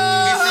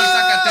nada,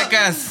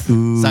 Zacatecas.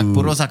 güey.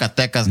 Puro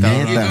Zacatecas,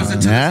 cabrón. Neta.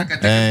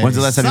 Yeah? When's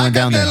the last time you went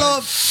down there?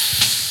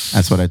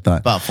 That's what I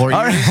thought. About 4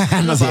 All years.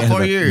 right. No, About sí,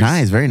 4 years.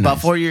 Nice, very nice.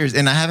 About 4 years.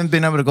 And I haven't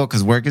been able to go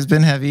because work has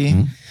been heavy.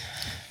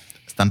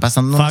 Están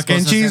pasando unas Fucking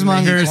cosas en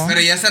cheesemongers. México.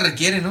 Pero ya se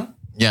requiere, ¿no?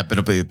 Yeah,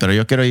 pero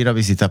yo quiero ir a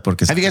visitar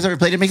porque Have you guys ever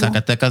played in Mexico?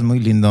 Zacatecas es muy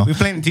lindo. We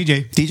played in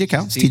TJ. TJ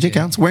counts. TJ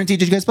counts. Where in TJ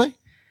did you guys play?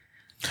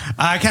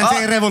 I can't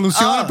say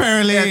Revolución,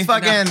 apparently. It's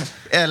fucking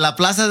la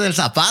Plaza del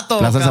Zapato.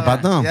 Plaza del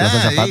cabrón. Zapato, Yeah, Plaza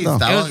del Zapato. sí,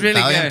 estaba- It was really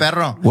estaba bien good.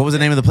 perro. What was the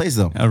name of the place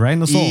though? Right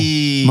in the soul.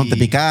 Y Monte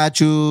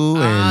Pikachu.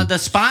 and- The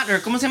spot, or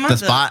 ¿cómo se llama? the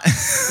spot.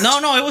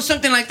 No, it was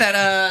something like that.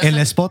 El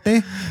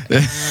Espote.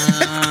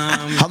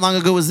 How long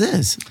ago was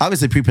this?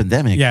 Obviously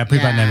pre-pandemic. Yeah,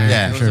 pre-pandemic.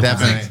 Yeah, for sure.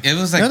 definitely. It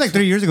was That was like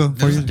 3 years ago.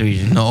 4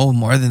 years. No,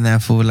 more than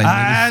that, fool. Like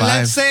maybe 5.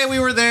 Let's say we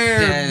were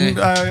there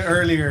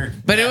earlier.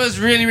 But it was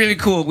really, really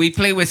cool. We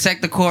played with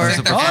Sectacore.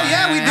 Oh,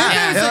 yeah, we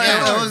did.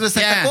 It was the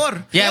Yeah,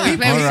 Sectacore. yeah, we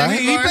played with Alright.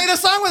 He Sectacore. played a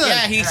song with us.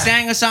 Yeah, he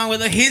sang a song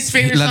with his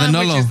favorite La de song,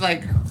 which Nolo. is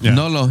like,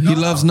 Nolo. He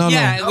loves Nolo.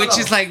 yeah, which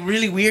is like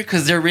really weird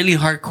because they're really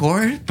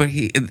hardcore. But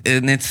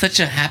and it's such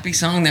a happy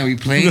song that we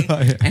play.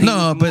 And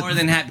No, he's but more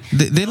than happy.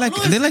 They like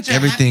Nolo is they like such a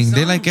happy everything.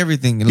 They song. like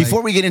everything. Like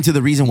Before we get into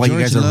the reason why you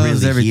George guys are loves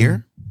really everything.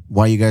 here,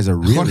 why you guys are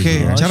really Jorge,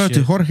 here, shout out to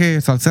shit. Jorge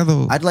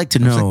Salcedo. I'd like to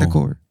from know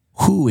Sectacore.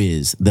 who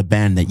is the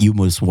band that you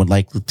most would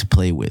like to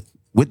play with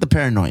the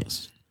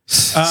Paranoias.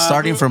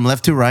 Starting from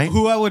left to right,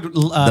 Who I would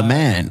the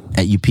man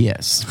at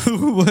UPS.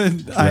 who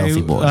would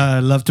Ralphie boy. I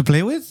love to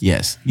play with?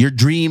 Yes, your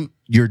dream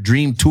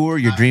tour,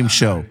 your dream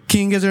show.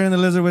 King Gizzard and the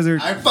Lizard Wizard.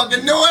 I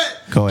fucking knew it.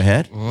 Go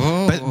ahead.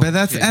 But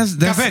that's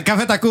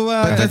Café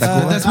Tacuba.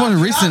 that's more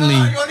recently.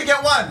 You only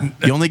get one.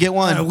 You only get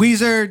one.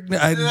 Weezer.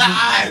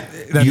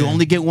 You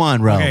only get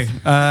one, Ralph.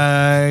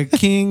 Okay.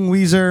 King,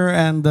 Weezer,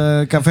 and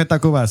Café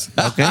Tacubas.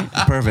 Okay,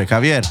 perfect.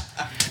 Javier.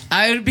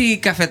 I would be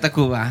Café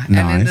Tacuba, and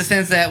in the Nice.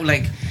 sense that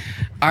like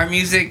our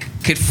music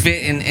could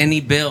fit in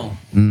any bill,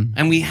 Mm.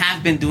 and we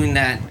have been doing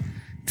that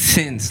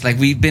since. Like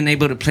we've been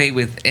able to play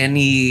with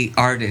any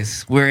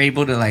artist. We're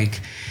able to like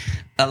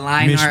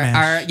align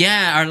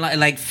Mishmash.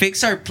 like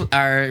fix our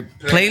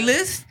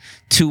playlist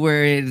to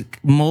where it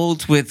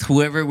molds with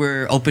whoever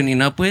we're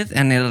opening up with,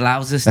 and it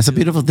allows us. That's a to-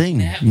 beautiful thing.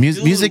 Yeah,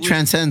 Music dude,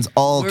 transcends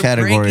all we're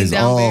categories. breaking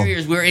down All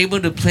barriers. We're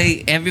able to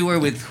play everywhere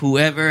with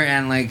whoever,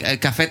 and like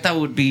Cafeta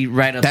would be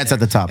right up. that's there. at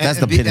the top. That's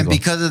the And pinnacle.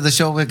 because of the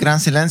show with Gran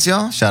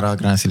Silencio, shout out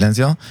Gran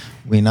Silencio,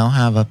 we now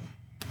have a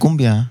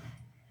cumbia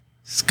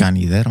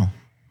scanidero.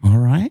 All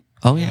right.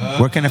 Oh yeah.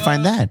 Where can I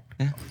find that?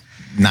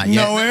 Not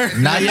yet. Nowhere.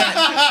 Not yet.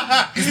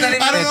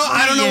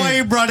 I don't know why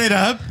you brought it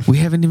up. We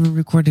haven't even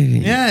recorded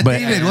it. Yeah, But-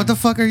 David, what the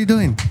fuck are you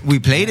doing? We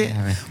played it.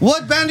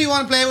 What band do you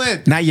want to play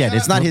with? Not yet.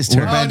 It's not his turn.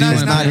 We're about It's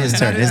to- not his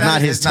turn. It's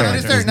not his turn.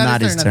 It's not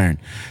his turn.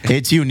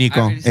 It's you,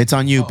 Nico. It's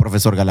on you,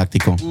 Professor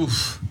Galactico.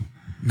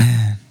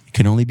 Man, It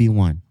can only be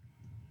one.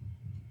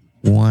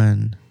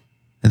 one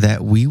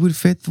that we would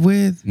fit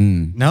with.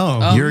 No.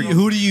 Oh.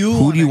 Who do you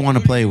Who do you want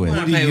to play with?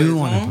 Who do you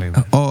want to play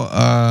with? Oh,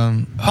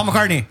 Paul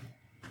McCartney.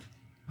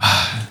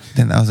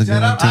 then that was a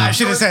good one too. I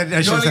should have said.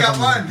 I should have said. Paul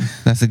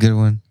McCartney. That's a good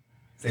one.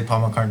 Say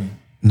Paul McCartney.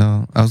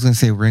 No, I was gonna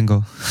say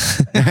Ringo.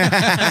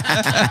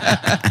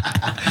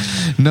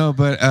 No,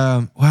 but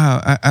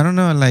wow, I don't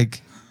know.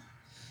 Like,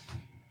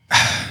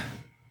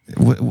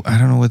 I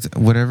don't know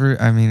whatever.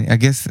 I mean, I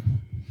guess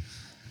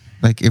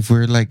like if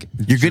we're like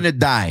You're gonna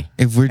die.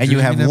 If we're and you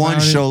have dreaming one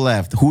about it- show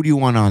left. Who do you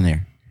want on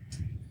there?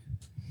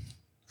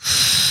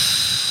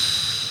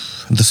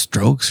 the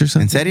Strokes or In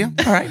something. serio?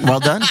 All right.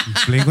 Well done.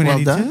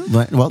 Well done.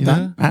 Well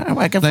done.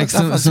 I can Like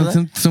fuck off after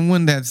that.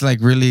 someone that's like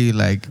really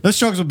like. The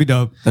Strokes would be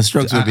dope. The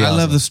Strokes would be I awesome.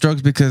 love the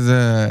Strokes because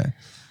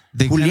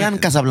they Julian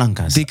kinda,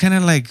 Casablancas. they kind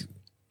of like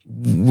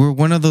we're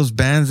one of those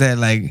bands that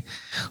like,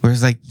 where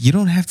it's like you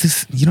don't have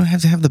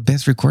to have the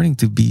best recording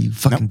to be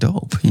fucking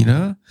dope. You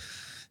know,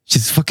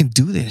 just fucking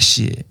do this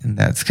shit, and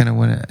that's kind of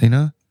what And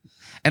I'm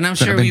That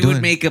sure I've been we would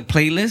doing. make a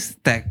playlist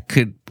that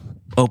could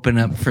open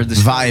up for the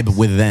Vibe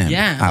with them.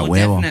 Yeah, Ah, oh,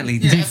 huevo.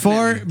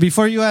 definitely.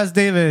 Before you ask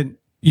David,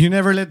 you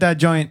never lit that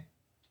joint.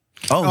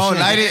 Oh, shit.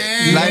 light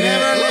it. Light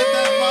Never it. lit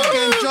that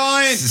fucking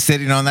joint.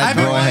 Sitting on that. I've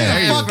been Go wanting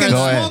ahead. to fucking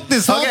Go ahead. smoke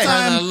this whole For the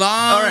time.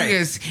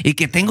 longest. Y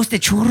que tengo este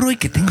churro, y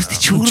que tengo este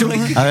churro.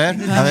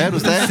 A ver,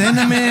 usted.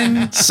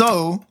 Cinnamon.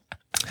 So,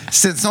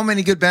 since so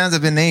many good bands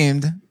have been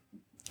named,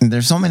 and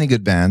there's so many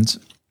good bands,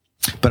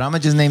 but I'm gonna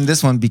just name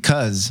this one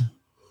because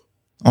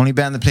only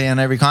band that play on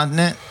every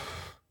continent,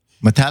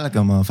 Metallica,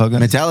 motherfucker.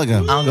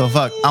 Metallica. I don't give a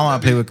fuck. I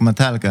want to play with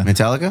Metallica.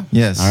 Metallica?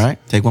 Yes. All right.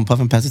 Take one puff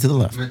and pass it to the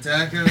left.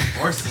 Metallica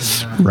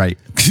Right.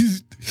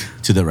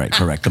 To the right.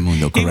 Correct the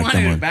mundo. He Correct the wanted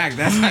it mundo. back.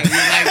 That's why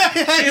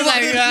he's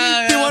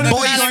like,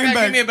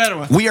 Boys, give me a better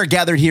one. We are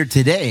gathered here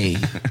today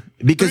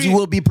because you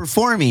will be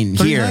performing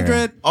here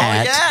 300. Oh,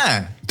 at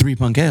yeah. Three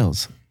Punk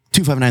Ales,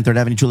 259 3rd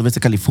Avenue, Chula Vista,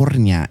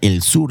 California, el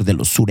sur de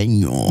los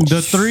sureños.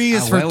 The 3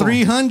 is for huevo.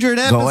 300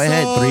 episodes. Go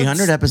ahead,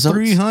 300 episodes.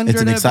 300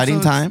 It's an exciting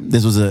episodes. time.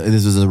 This was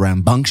a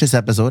rambunctious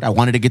episode. I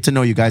wanted to get to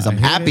know you guys. I'm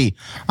happy.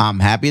 I'm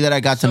happy that I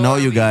got to So know are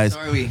you we, guys. so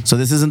are we. So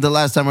this isn't the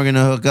last time we're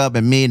gonna hook up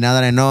and meet. Now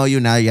that I know you,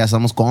 now ya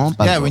somos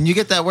compas. Yeah, bro. when you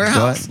get that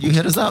warehouse, Go you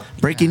hit us up.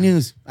 Breaking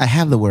news. I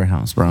have the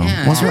warehouse, bro.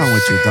 Yeah. What's wrong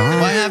with you, dog?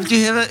 Why haven't you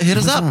hit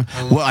us up?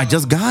 Well, I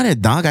just got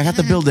it, dog. I have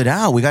to build it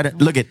out. We got to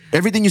look at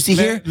everything you see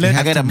here.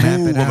 I got to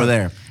move over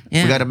there.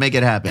 Yeah. We got to make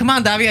it happen. Come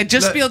on, Davi. I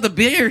just spilled the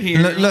beer here.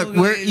 Look,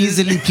 we're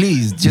easily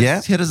pleased. Just Yeah?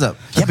 hit us up.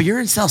 Yeah, but you're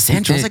in South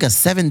Central. It's like a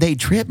 7-day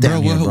trip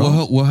down bro, here,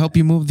 bro. we'll help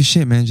you move the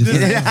shit, man. Just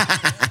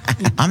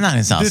I'm not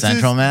in South This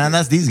Central, is- man.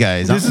 That's these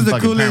guys. This I'm is the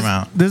fucking coolest.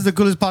 Paramount. This is the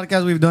coolest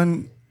podcast we've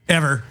done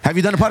ever. Have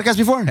you done a podcast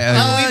before?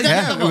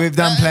 We've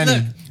done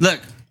plenty.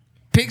 Look,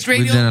 Pigs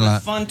Radio done a was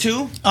lot. fun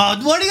too.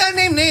 What do you got to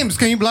name names?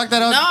 Can you block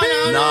that out?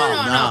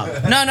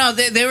 No.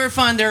 They were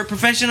fun. They were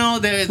professional.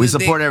 We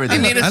support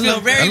everything. They made us I feel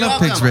love- very I love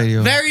welcome. Pigs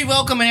Radio. Very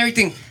welcome and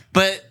everything.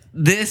 But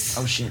this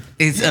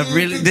is a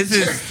really this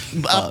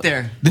is up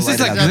there. This is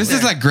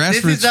like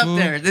grassroots. This is up fool.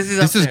 there. This is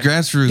up there.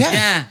 grassroots.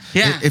 Yeah.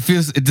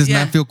 It does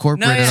not feel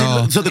corporate No, at yeah.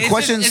 all. So the It's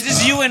questions. just- it's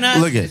just you and us.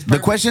 Look at the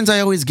questions I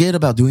always get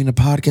about doing a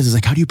podcast is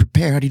like, how do you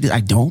prepare? How do you do?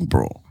 I don't,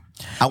 bro.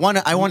 I want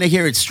to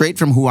hear it straight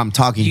from who I'm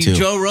talking You to.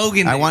 Joe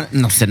Rogan I it. want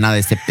no sé nada de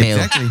este pedo.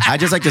 Exactly. I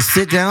just like to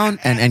sit down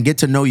and get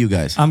to know you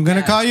guys. I'm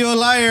gonna call you a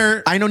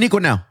liar. I know Nico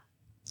now.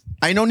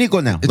 Like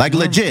normal.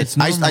 legit. It's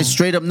I normal.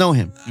 straight up know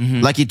him.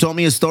 Like he told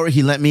me his story.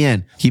 He let me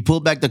in. He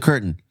pulled back the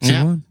curtain.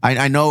 Yeah.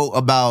 I know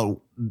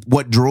about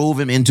what drove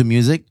him into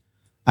music.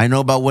 I know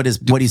about what he's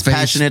face-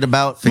 passionate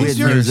about Who's with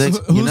your, music.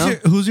 You know,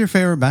 who's your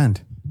favorite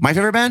band? my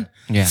favorite band.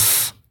 Yeah.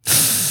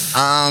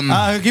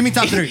 Give me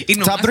top 3.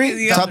 Top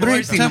three? Top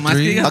three? Top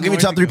three. I'll give you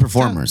top 3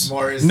 performers. No,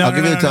 I'll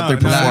give you the top 3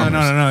 performers.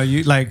 No.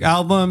 You like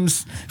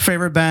albums,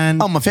 favorite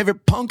band. Oh, my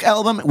favorite punk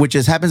album, which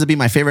happens to be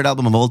my favorite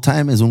album of all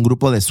time, is un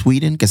grupo de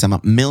Sweden que se llama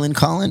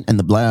Millencolin, and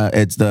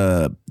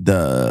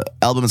the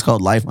album is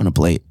called Life on a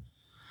Plate.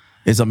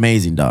 It's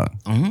amazing, dog.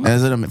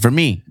 For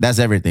me, that's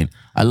everything.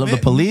 I love the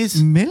Police.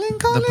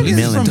 Millencolin? Police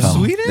Is from Millencolin.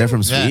 Sweden? They're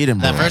from Sweden,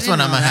 bro. That first one,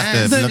 I'm gonna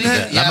have to look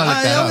at. I'm gonna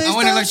look that up. I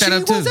wanna look that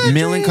up, too.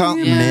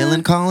 Millencolin,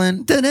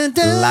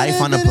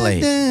 Life on a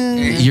Plate.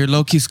 You're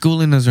low key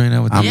schooling us right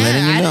now with I'm that.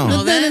 letting you I didn't know.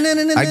 know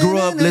that. I grew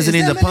up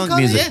listening to punk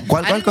music. Yeah,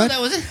 ¿Cuál, I didn't know cuál?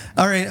 that was it.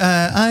 All right.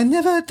 I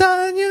never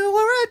thought you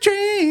were a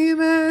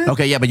dreamer.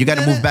 Okay, yeah, but you got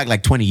to move back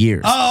like 20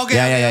 years. Oh, okay,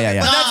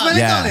 Yeah. But that's Millencolin.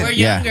 Yeah, We're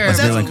yeah. younger. That's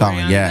That's what Millencolin.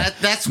 we're Yeah, young.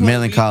 That's what we-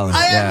 Millencolin.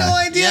 I yeah. had no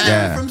idea Yeah. they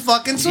were from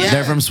fucking Sweden.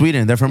 They're from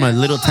Sweden. They're from a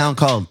little town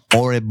called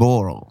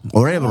Örebro.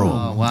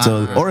 wow.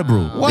 So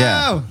Örebro. Wow.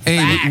 Yeah.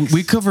 Hey,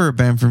 we cover a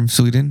band from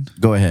Sweden,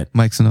 Go ahead.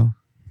 Mike Snow.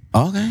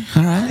 Okay.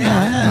 All right.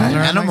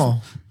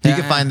 Animal. You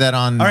can find that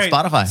on All right.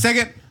 Spotify.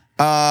 Second.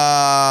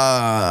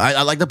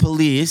 I like the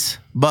Police,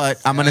 but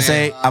I'm gonna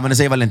say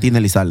Valentín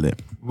Elizalde.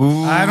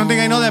 I don't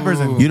think I know that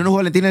person. You don't know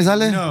who Valentín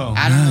Elizalde? No.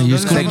 I don't know. you're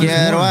Those Te are-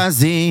 quiero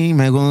así,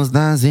 me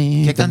gusta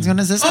así. ¿Qué canción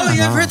es esa? Oh,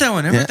 yeah, I've heard that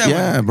one. I've heard that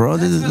Yeah, one. bro.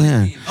 This is,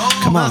 yeah.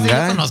 Come on, Sí, yo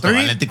guys. conozco a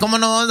Valentín. ¿Cómo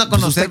no vamos a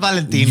conocer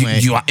Valentín,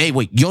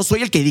 güey? Yo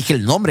soy el que dije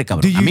el nombre,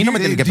 cabrón. A mí no me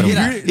tienen que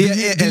preguntar. Did you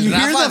hear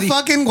Rafa the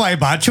fucking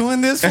guaybacho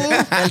in this fool?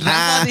 El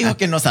Rafa dijo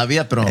que no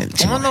sabía, pero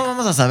 ¿cómo no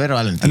vamos a saber,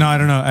 Valentín? No, I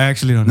don't know. I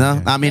actually don't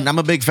know. No, I mean, I'm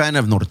a big fan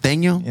of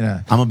norteño.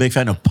 Yeah. I'm a big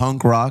fan of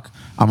punk rock.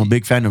 I'm a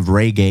big fan of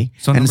reggae.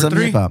 So and number some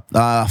 3? hip hop.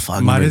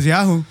 Fuck. Mares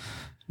Yahoo.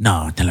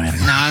 No, te la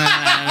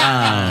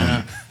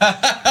verga.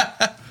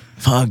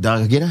 Fuck,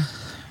 dog. Get it?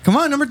 Come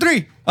on, number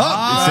 3.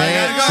 Oh, Say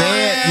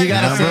it. You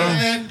gotta No, say bro.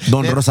 it.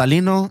 Don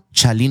Rosalino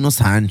Chalino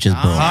Sánchez,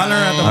 bro. Holler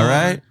at the All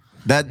right.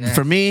 That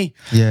for me,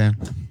 Yeah.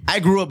 I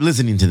grew up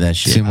listening to that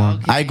shit.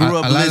 Simon. I grew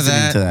up A lot of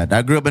listening to that.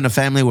 I grew up in a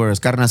family where it was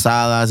carne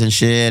asadas and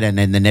shit, and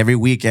then every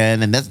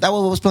weekend, and that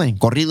was playing.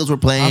 Corridos were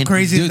playing. How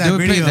crazy is They that would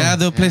play video? that.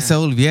 They'll play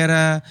Saúl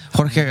Viera,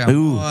 Jorge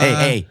Ooh, Gamboa.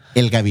 hey,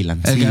 El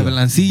Gavilancillo. El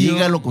Gavilancillo.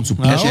 Dígalo con su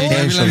pinche El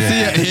pecho.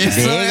 Gavilancillo.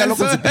 Eso, Dígalo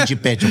con eso. su pinche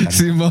pecho. carnal.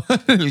 Simón,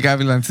 El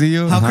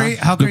Gavilancillo. How crazy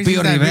Lupillo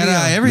is that Rivera,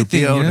 video?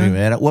 everything. Lupillo you know?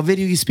 Rivera. What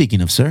video are you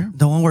speaking of, sir?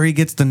 The one where he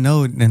gets the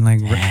note and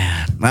like.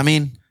 I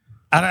mean,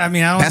 I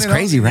don't that's say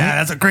crazy, right? Yeah,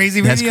 that's a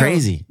crazy video. That's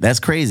crazy. That's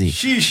crazy.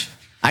 Sheesh.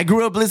 I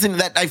grew up listening to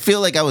that. I feel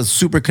like I was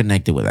super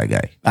connected with that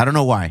guy. I don't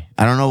know why.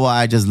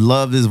 I just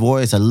loved his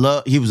voice.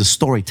 He was a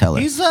storyteller.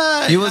 He's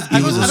He was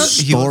a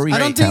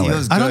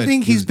storyteller. I don't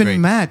think he's been great.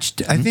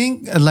 matched. I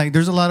think like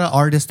there's a lot of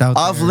artists out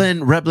there. Offline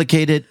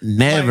replicated,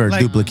 never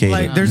duplicated.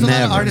 Like there's a lot of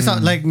Never. artists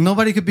out. Like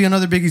nobody could be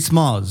another Biggie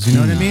Smalls. You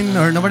know what I mean?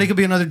 Or nobody could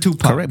be another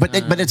Tupac. Correct,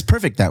 but it's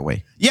perfect that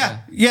way.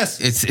 Yeah.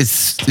 Yes. It's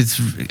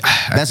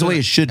That's the way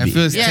it should be.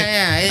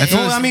 Yeah.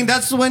 Well, I mean,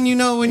 that's when you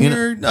know when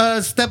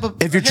you're step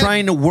up. If you're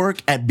trying to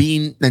work at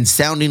being and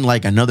sounding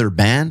like another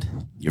band,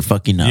 you're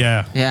fucking up.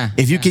 Yeah.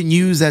 If you can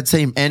use that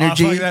same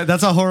energy,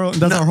 That's our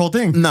whole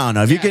thing. No.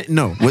 If you can,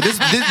 no. Well, this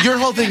your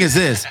whole thing is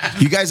this.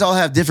 You guys all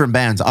have different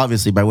bands,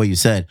 obviously, by what you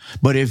said.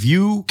 But if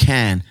you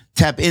can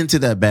tap into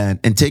that band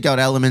and take out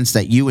elements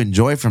that you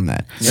enjoy from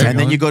that, and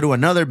then you go to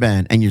another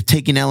band and you're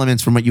taking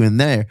elements from what you in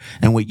there,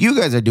 and what you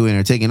guys are doing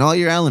are taking all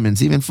your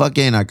elements, even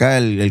fucking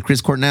acá el Chris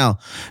Cornell.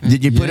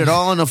 Did you put it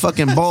all in a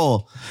fucking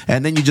bowl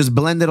and then you just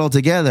blend it all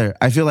together?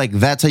 I feel like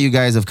that's how you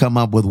guys have come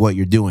up with what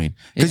you're doing.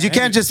 Because you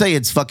can't just say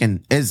it's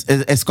fucking it's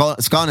ska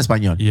en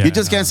español. Yeah, You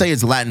just can't say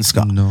it's Latin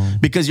ska. No.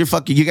 Because you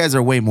guys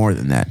are way more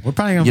than that. We're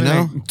probably gonna you play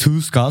know? like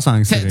 2 ska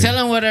songs today. Tell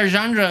them what our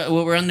genre,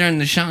 what we're under in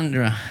the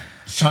genre.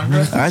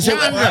 I said,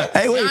 Chandra.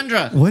 hey, wait.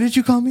 Chandra. What did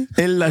you call me?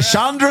 El La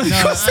Chandra.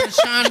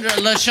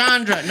 La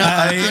Chandra. No,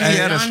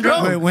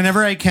 Chandra. Wait,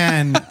 whenever I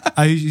can,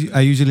 I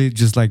usually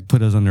just like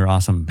put us under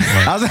awesome.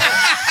 Like, I was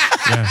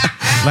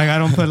like, like I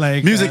don't put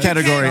like music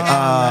category.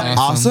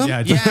 Awesome.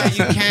 Yeah, Yeah,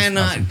 you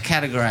cannot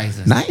categorize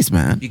us. Nice,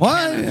 man. You What?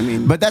 cannot. I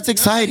mean, But that's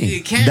exciting.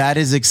 you can't. That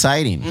is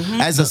exciting.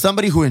 As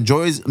somebody who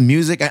enjoys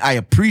music, I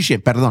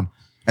appreciate,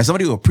 as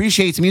somebody who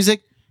appreciates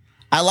music,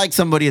 I like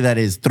somebody that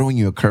is throwing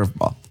you a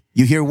curveball.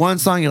 You hear one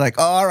song, you're like,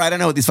 oh, all right, I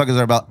know what these fuckers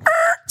are about.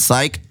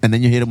 Psych. And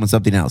then you hit them with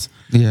something else.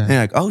 Yeah. And you're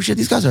like, oh shit,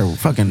 these guys are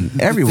fucking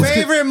everywhere.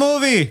 favorite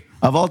movie?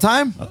 Of all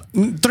time?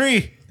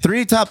 3.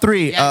 Top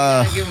three.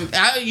 Yeah, you gotta give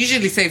 'em- I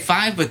usually say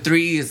 5, but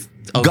 3 is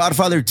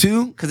Godfather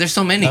 2, because there's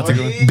so many.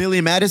 Billy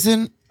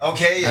Madison,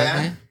 Okay,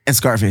 yeah. and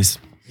Scarface.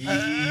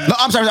 No,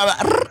 I'm sorry.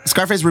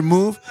 Scarface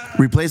removed,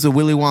 replaced with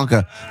Willy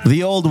Wonka.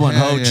 The old one,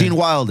 Yeah. Gene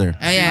Wilder.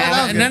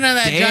 Yeah, none of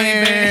that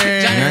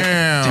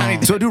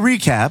Johnny. So to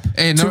recap,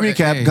 Hey,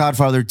 hey.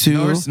 Godfather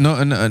 2,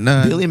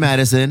 No. Billy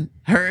Madison,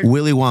 Her.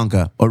 Willy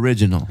Wonka,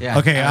 original. Yeah.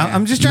 Okay,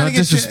 I'm just trying No to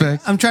get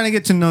disrespect. I'm trying to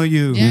get to know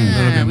you Yeah, a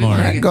little bit we more.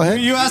 wanna get- Go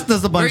ahead. You asked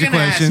us a bunch We're of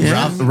gonna ask questions.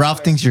 Yeah.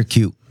 Ralph thinks you're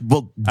cute.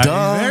 Well, I mean,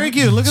 duh. very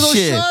cute. Look at those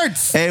Shit.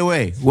 shorts. Hey,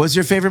 wait. What's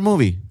your favorite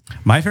movie?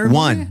 My favorite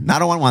One. movie? I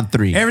don't want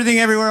 3. Everything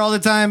Everywhere All the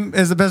Time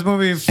is the best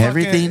movie. Fucking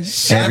Everything,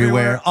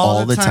 Everywhere,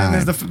 All the Time.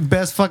 is the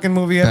best fucking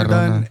movie ever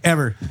done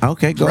ever.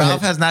 Okay, go Ralph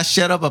ahead. has not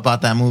shut up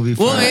about that movie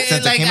Well, since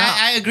it like came out.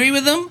 I agree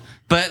with them,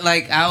 but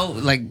like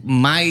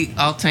my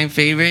all-time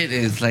favorite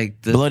is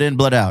like the Blood in,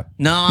 blood out.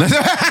 no.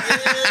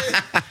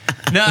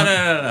 No.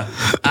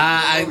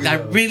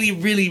 I really,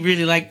 really,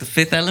 really like The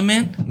Fifth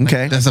Element.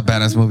 Okay. That's a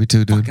badass movie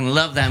too, dude. Fucking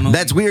love that movie.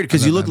 That's weird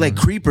because you look like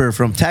Creeper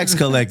from Tax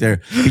Collector.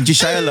 Pinche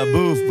Shia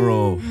LaBeouf,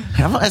 bro.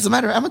 As a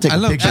matter of fact, I'm gonna take I a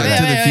love picture of Back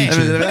that. to the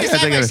Future. Look at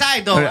side by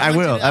side, though. I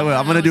will.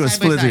 I'm gonna do a Side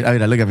by split screen. side.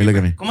 Mira, look at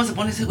me. ¿Cómo se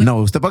pone ese güey?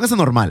 No, usted póngase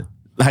normal.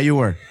 How you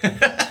were.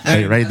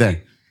 Hey, right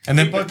there. And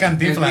then put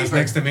Cantinflas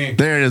next to me.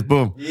 There it is.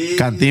 Boom.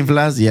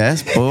 Cantinflas.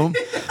 Yes. Boom.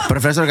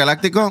 Professor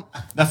Galáctico.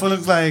 That fool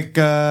looks like.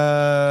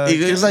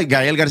 It's like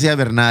Gael García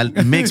Bernal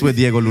mixed with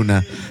Diego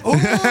Luna.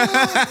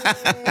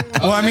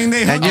 Well, I mean,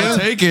 they hook And you?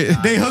 up. Take it.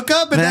 They hook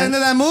up at the Man. end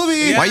of that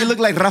movie. Why you look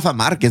like Rafa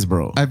Marquez,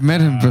 bro? I've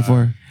met him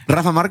before.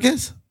 Rafa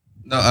Marquez?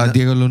 No,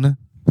 Diego Luna.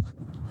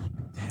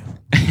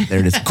 There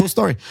it is. Cool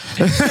story.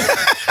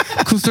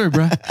 Cool story,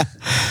 bro.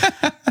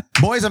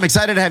 Boys, I'm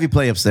excited to have you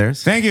play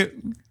upstairs. Thank you.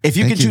 If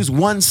you Thank can you. choose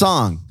one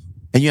song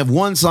and you have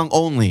one song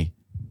only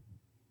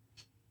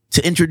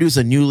to introduce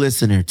a new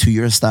listener to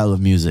your style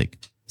of music,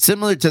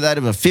 similar to that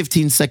of a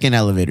 15-second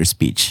elevator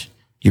speech.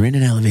 You're in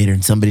an elevator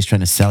and somebody's trying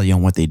to sell you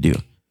on what they do.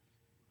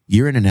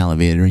 You're in an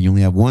elevator and you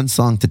only have one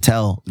song to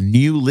tell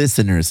new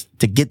listeners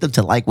to get them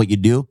to like what you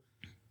do.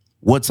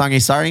 What song are you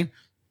starting?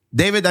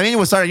 David, I mean,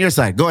 we'll start on your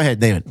side. Go ahead,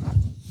 David.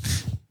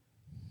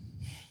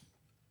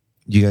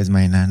 You guys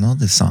might not know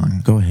this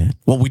song. Go ahead.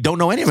 Well, we don't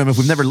know any of them if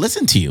we've never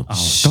listened to you.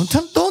 Don't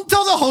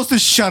tell the host to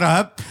shut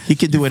up. He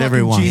can do whatever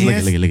he wants. Look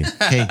at, genius.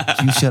 look at, look at.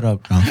 Hey, you shut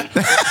up, bro.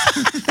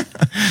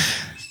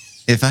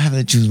 If I have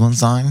to choose one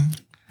song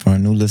for a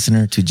new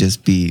listener to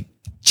just be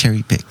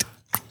cherry picked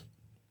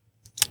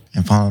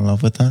and fall in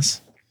love with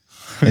us,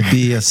 it'd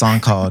be a song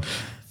called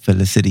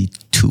Felicity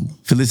 2.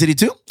 Felicity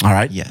 2? All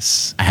right.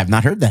 Yes. I have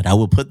not heard that. I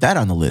will put that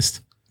on the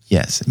list.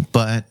 Yes.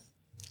 But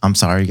I'm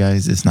sorry,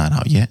 guys, it's not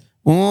out yet.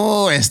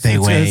 Oh,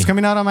 It's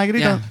coming out on my grito.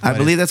 Yeah. I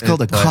believe that's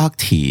called a cock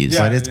tease.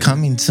 But it's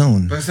coming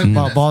soon.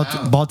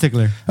 Ball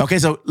tickler. Okay,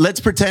 so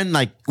let's pretend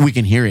like we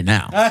can hear it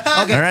now.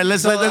 Okay. All right,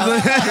 let's. He's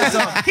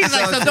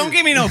like, so don't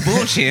give me no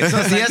bullshit.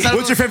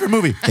 What's your favorite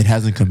movie? It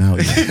hasn't come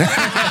out yet.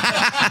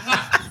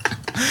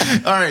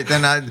 All right,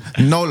 then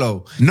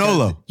Nolo.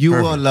 Nolo. You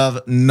Perfect. will love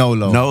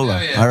Nolo. Nolo.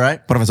 All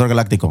right, Profesor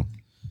Galáctico.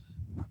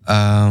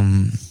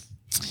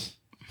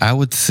 I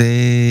would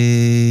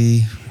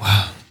say,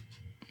 wow.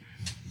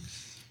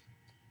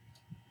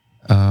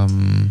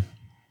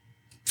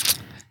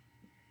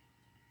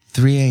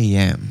 3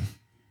 a.m.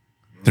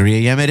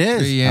 3 a.m. it is.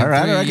 3 a.m., All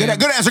right, 3 all right. Good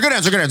a.m.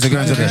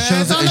 answer. It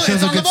shows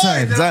a good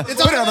sign.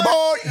 Put it on the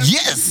board.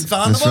 Yes.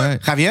 That's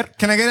right. Javier,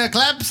 Can I get a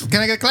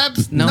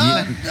claps? No.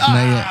 Not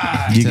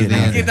yet. you Till get the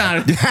it. end. Get down.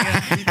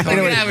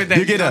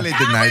 You get it.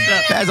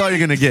 That's all you're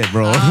gonna get,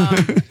 bro.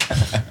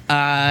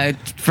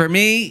 For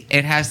me,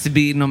 it has to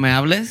be No Me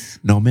Hables.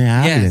 No me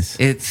hables. Yes,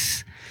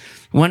 it's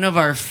one of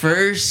our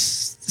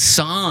first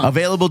songs.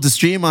 Available to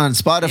stream on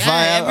Spotify.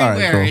 Yeah, All right,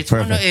 everywhere. cool. It's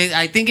one of, Perfect.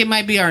 I think it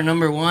might be our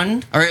number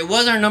one, or it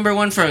was our number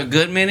one for a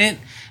good minute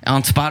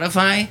on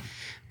Spotify.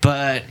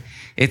 But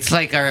it's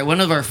like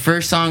one of our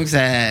first songs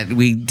that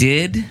we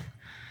did,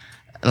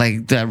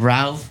 like that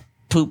Ralph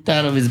pooped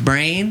out of his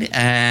brain,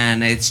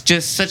 and it's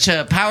just such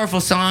a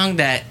powerful song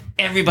that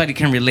everybody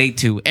can relate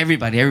to.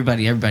 Everybody.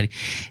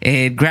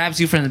 It grabs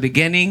you from the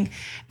beginning,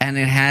 and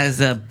it has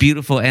a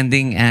beautiful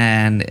ending.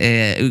 And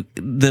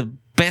the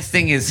best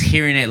thing is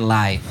hearing it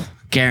live.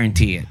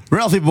 Guarantee it.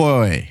 Ralphie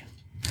boy.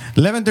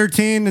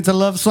 11:13. It's a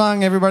love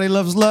song. Everybody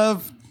loves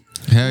love.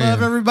 Hell yeah.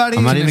 Love everybody.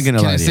 I'm not even gonna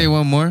Can lie I to say you.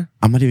 one more?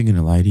 I'm not even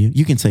gonna lie to you.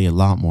 You can say a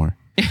lot more,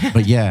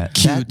 but yeah,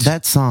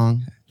 that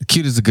song.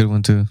 Cute is a good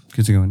one too.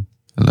 Keep it going.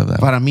 I love that.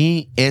 Para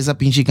mí, esa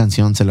pinche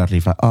canción se la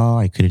rifa. Oh,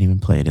 I couldn't even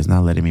play it. It's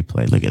not letting me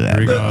play. Look at that.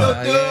 Here we bro. go.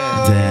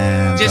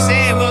 Damn. Just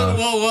say it. dog.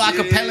 We'll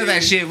acapella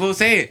that shit. We'll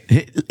say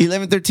it.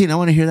 11:13. I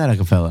want to hear that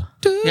acapella.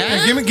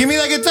 Yeah. Give me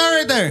that guitar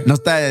right there. No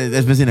está,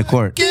 es missing a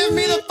chord. Give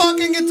me the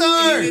fucking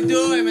guitar. You can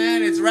do it,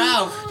 man. It's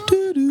Ralph.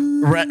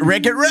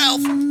 Wreck-It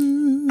Ralph.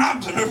 I'm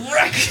gonna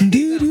wreck. Break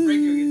your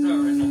guitar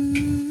right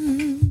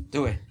now.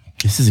 Do it.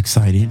 This is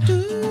exciting.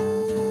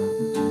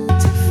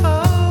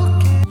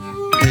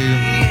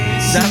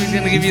 Davi's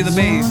gonna give you the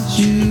bass.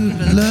 You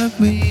love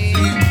me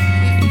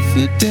if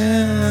you're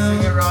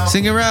down.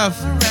 Sing it, Ralph.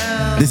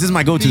 This is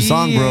my go-to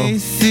song, bro.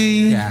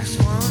 Yeah.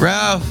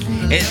 Ralph.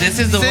 This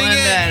is the Sing one it.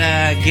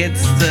 that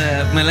gets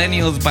the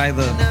millennials by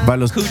the By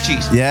los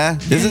coochies. Yeah,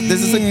 this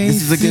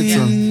is a good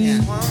song.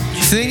 Yeah.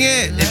 Sing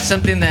it. It's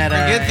something that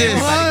Get this.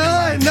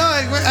 No,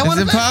 I It's want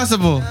to.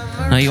 impossible.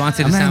 No, you want it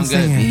to I'm not sound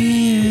good.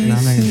 singing. No,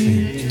 I'm not gonna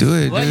sing. Do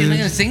it, What? You're not dude.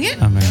 gonna sing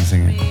it? I'm not gonna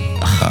sing it.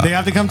 They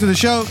have to come to the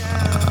show.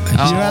 You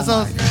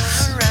assholes.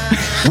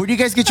 Where do you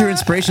guys get your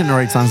inspiration to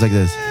write songs like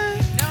this?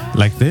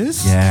 Like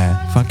this? Yeah.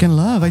 Fucking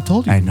love. I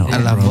told you. I know.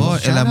 El amor.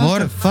 Shout El out amor.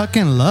 to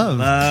fucking love.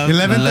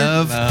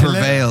 Love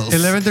prevails.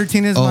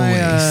 11:13 is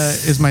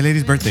Always. my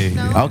lady's birthday.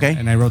 Okay.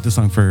 And I wrote this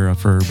song for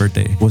her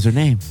birthday. What's her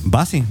name?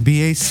 Basi.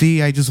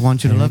 BAC. I just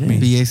want you to love me.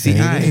 BAC.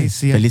 BAC.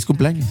 Feliz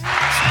cumpleaños.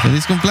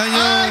 Feliz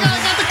cumpleaños.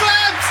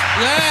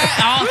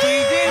 Yeah. Oh, so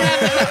you did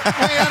have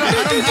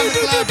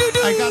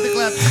I got the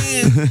clap.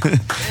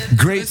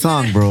 Great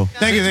song, bro.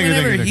 Thank you.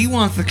 Whenever he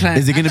wants to clap.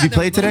 Is it gonna be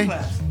played today?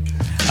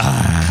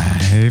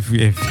 If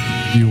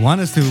you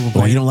want us to, we'll Well,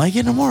 play you it. don't like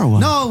it no more or what?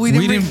 No, we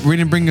We didn't.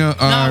 didn't bring No,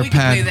 our we can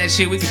play pad. that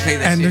shit. We can play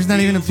that shit. And there's not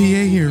even a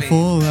PA here,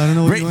 fool. I don't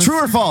know what you want. True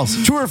or false?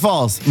 True or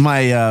false?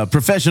 My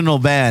professional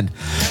band,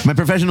 my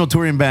professional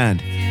touring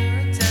band.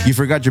 You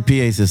forgot your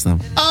PA system.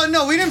 Oh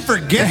no, we didn't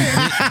forget it.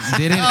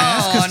 They didn't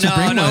ask us to no,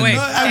 bring no, one. wait.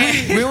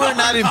 We were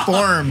not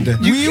informed.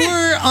 We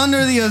were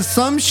under the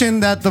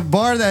assumption that the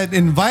bar that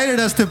invited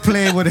us to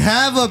play would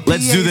have a PA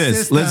Let's do this.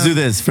 system. Let's do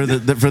this for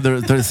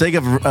the sake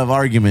of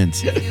argument.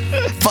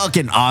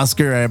 Fucking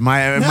Oscar,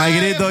 my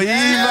grito, you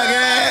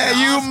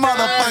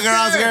motherfucker,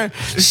 Oscar.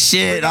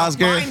 Shit,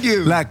 Oscar. Mind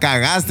you. La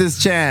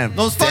cagaste, champ.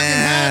 Those fucking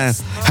Damn.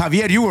 hats.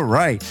 Javier, you were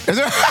right.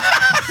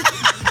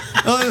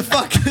 Oh,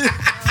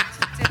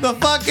 the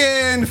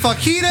fucking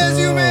fajitas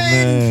you made.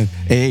 Man.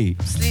 Hey,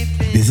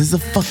 this is a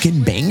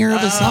fucking banger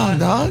of a song,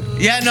 dog.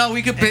 Yeah, no,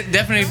 we could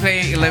definitely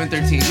play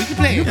 11:13. We could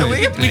play it.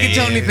 We could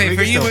totally play it.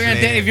 For you, we're gonna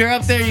if you're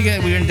up there, we're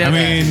gonna. I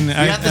mean, We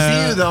have to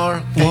see you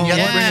though. And you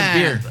have to bring us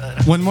beer.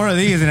 One more of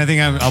these, and I think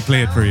I'll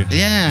play it for you.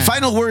 Yeah.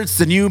 Final words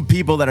to new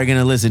people that are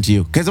gonna listen to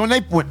you, because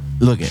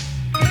look it,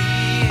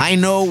 I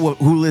know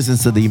who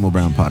listens to the Emo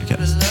Brown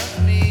podcast.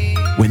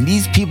 When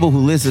these people who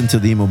listen to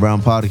the Emo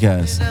Brown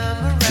podcast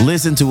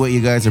listen to what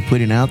you guys are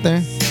putting out there,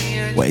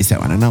 güey, se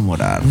van a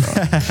enamorar,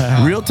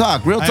 bro. Real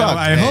talk.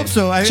 I hope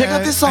so. Check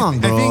out this song,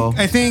 bro.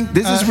 I think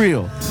this is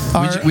real,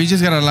 We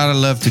just got a lot of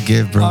love to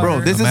give, bro.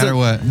 bro. This no is matter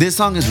what. This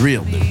song is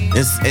real, dude.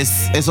 Es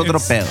otro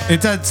pedo.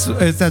 It's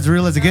as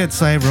real as it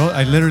gets. I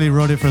literally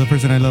wrote it for the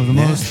person I love the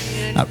most.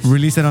 I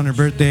released it on her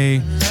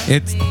birthday.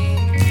 It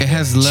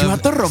has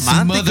love Chivato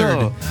romántico.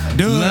 smothered.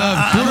 Dude,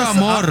 Love, puro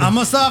amor. I'm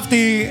a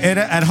softie.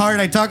 At heart,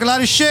 I talk a lot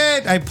of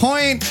shit. I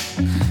point.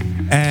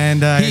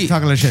 and He-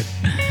 talk a little shit.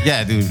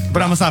 Yeah, dude.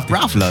 But I'm a softie.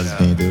 Ralph loves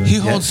me, dude. He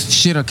holds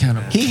shit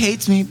accountable. He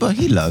hates me, but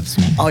he loves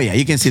me. Oh yeah,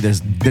 you can see there's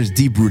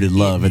deep-rooted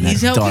love in that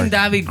He's helping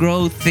dark. Davi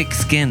grow thick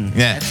skin.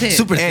 Yeah. That's it.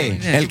 Super Hey,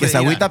 skin. el que se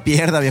agüita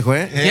pierda, viejo,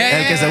 eh?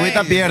 El que se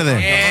agüita pierde.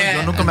 Yeah,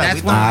 Yo nunca me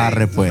that's agüito. why.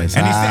 Arre pues.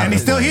 And arre,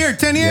 he's still pues. here,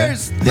 10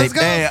 years. Let's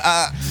go. Hey,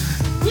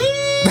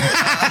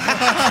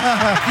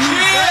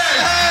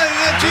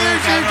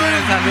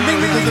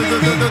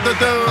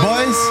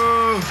 boys,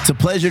 it's a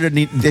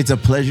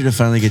pleasure to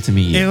finally get to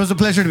meet you. It was a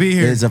pleasure to be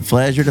here. It's a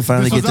pleasure to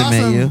finally This get was to meet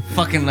awesome. you.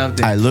 Fucking loved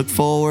it. I look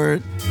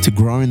forward to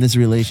growing this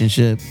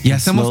relationship. Ya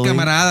and somos slowly-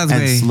 camaradas,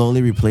 And güey.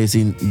 slowly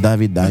replacing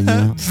David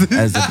Daño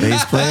as the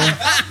bass player.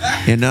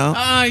 You know?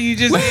 Oh, you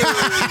just.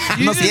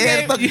 you No just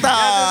gave- cierto, you-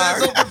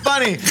 That's super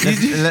funny.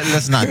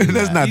 Let's not. Do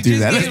Let's that. not You do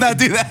just that. Let's gave- not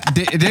do that.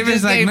 David's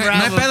just like, gave no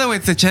hay Bravo. pedo,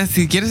 güey.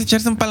 Si quieres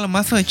echarse un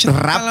palomazo, échate un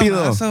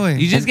Rápido. palomazo, güey.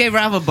 You just gave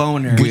Ralph a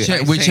boner.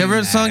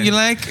 Whichever song you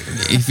like,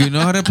 if you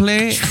know how to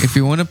play, if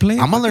you want to play,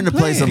 I'm gonna learn to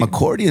play some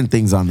accordion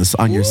things on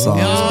your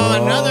songs. Oh,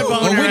 bro. another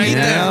boner. we right need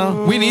there.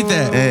 that. We need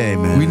that. Hey,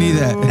 man. We need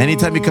that.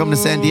 Anytime you come to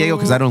San Diego,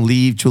 because I don't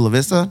leave Chula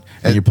Vista,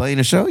 and you're playing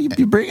a show, you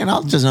bring it.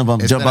 I'll just jump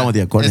on with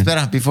the accordion.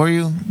 Espera, before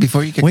you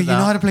kick Wait, us you know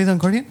out, how to play the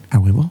accordion? A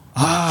huevo.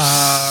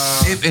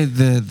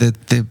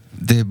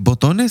 The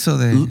botones o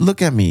de.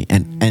 Look at me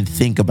and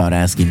think about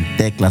asking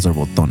teclas or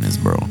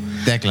botones, bro.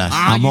 Teclas.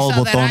 Ah, I'm you all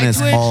saw that eye botones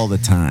twitch? all the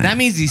time. That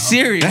means he's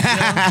serious.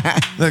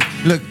 yo.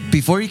 Look,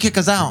 before you kick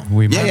us out,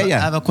 Yeah.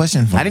 I have a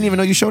question for I you. didn't even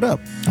know you showed up.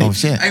 Oh,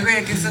 shit. Ay,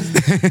 güey, ¿qué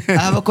estás?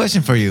 I have a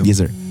question for you. Yes,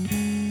 sir.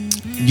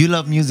 You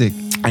love music.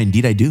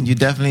 Indeed, I do. You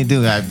definitely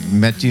do. I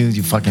met you.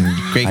 You fucking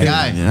great I-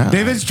 guy. yeah.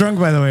 David's drunk,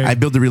 by the way. I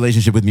built a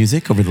relationship with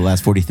music over the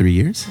last 43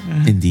 years.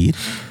 Indeed.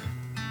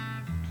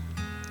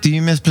 Do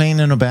you miss playing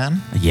in a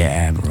band?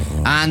 Yeah, bro.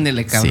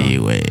 Ándele, cabrón. Sí,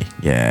 güey.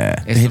 Yeah.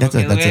 Eso Hey, es lo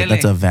que duele.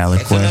 that's a valid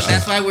Eso no- question.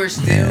 That's why we're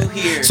still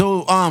here.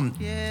 So, on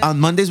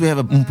Mondays we have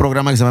un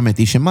programa que se llama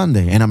Metiche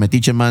Monday, and on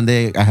Metiche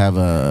Monday I have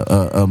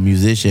a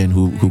musician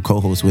who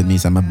co-hosts with me.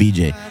 So I'm a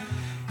BJ,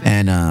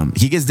 and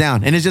he gets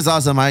down, and it's just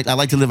awesome. I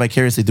like to live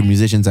vicariously through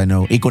musicians I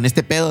know. Y con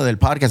este pedo del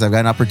podcast, I've got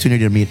an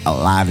opportunity to meet a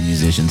lot of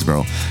musicians,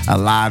 bro. A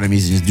lot of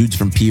musicians, dudes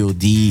from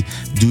POD,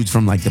 dudes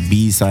from like the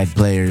B-side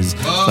players,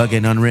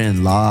 fucking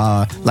Unwritten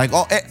Law, like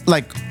all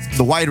like.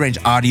 The wide range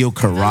audio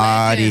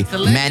karate, The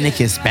legends. manic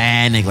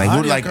Hispanic, like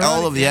Audio like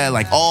all of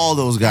like all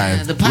those guys.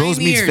 Yeah, the Rose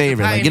Meats pioneers, the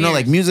favorite, like like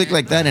pioneers. music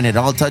like that, and it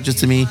all touches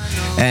to me.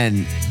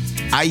 And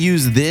I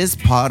use this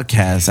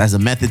podcast as a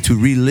method to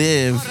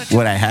relive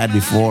what I had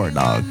before,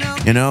 dog.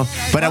 You know,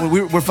 but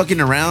we're fucking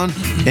around,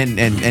 and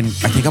I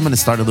think I'm gonna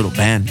start a little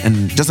band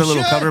and just a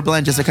little cover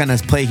band, just to kind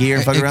of play here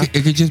and fuck around.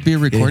 It could just be a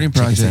recording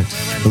Yeah, check this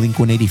project. out.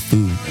 Blink-180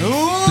 Food.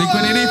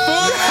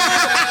 Blink-184.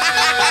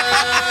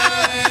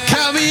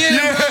 Count me in,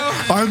 bro.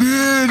 I'm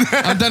in.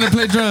 I'm done to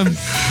play drums.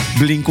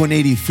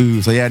 Blink-180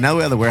 Food. So yeah, now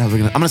we have the warehouse.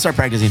 I'm gonna start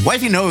practicing.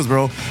 Wifey knows,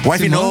 bro.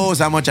 Wifey Simone. knows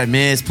how much I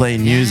miss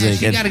playing music.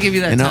 she gotta give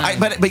you that know, time.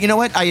 but you know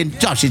what?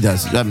 She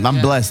does. I'm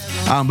blessed.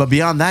 But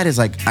beyond that is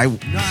like I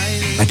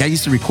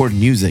used to record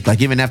music.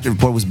 Like even after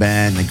Report was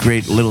banned, like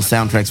create little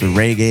soundtracks with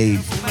reggae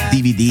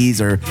DVDs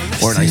or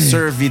like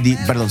surf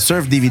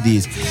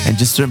DVDs and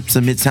just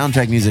submit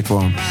soundtrack music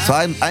for them. So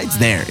it's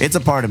there. It's a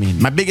part of me.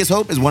 My biggest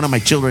hope is one of my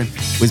children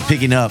was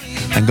picking up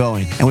and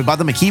going. And we bought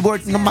them a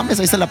keyboard. No mames,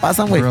 ahí se la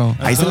pasan, güey. Bro,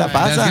 Ahí se la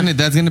pasan.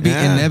 that's gonna be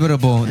Yeah.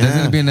 inevitable. That's Yeah.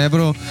 gonna be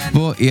inevitable.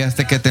 Y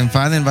hasta que te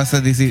enfaden vas a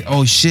decir,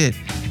 oh shit,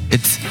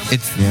 it's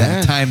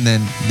that time.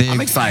 Then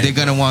I'm excited.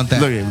 they're gonna want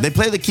that. Look, they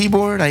play the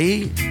keyboard.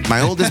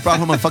 My oldest brought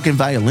home a fucking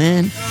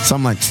violin. So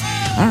I'm like,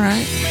 all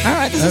right,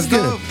 this is good.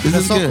 dope. This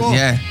That's is so good. cool.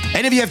 Yeah,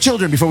 Any of you have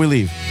children before we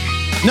leave?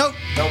 Nope.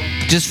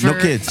 Just for No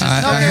kids. I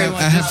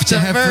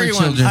have furry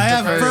children. I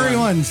have furry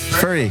ones.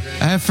 Furry.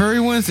 I have furry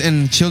ones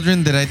and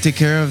children that I take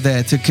care of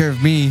that took care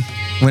of me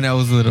when I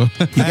was little.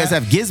 You guys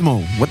have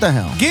Gizmo. What the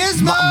hell?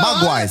 Gizmo!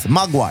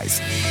 Mogwise.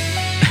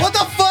 What the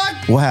fuck?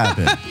 What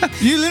happened?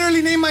 You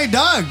literally named my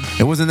dog.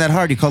 It wasn't that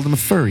hard. You called him a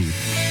furry.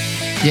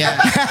 Yeah.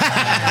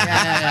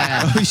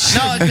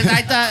 No, because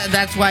I thought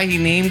that's why he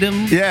named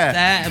him Yeah.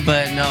 that,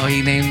 but no,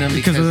 he named him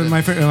Because of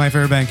my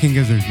favorite band, King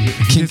Gizzard.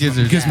 King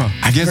Gizzard. Gizmo.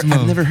 Gizmo.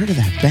 I've never heard of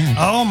that band.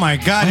 Oh my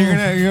God! You're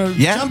gonna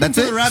Yeah, jump that's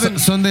into it. the rabbit.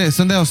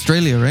 Son de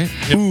Australia, right?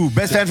 Ooh,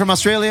 best band from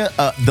Australia,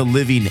 The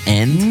Living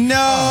End.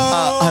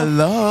 No.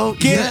 Hello.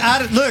 Get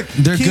out of, look.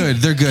 They're good,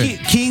 they're good.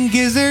 King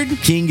Gizzard,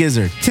 King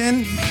Gizzard.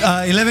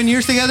 11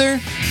 years together,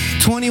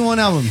 21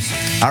 albums.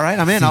 All right,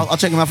 I'm in. I'll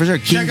check him out for sure.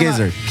 King Check 'em out.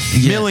 Gizzard.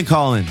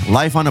 Millencolin.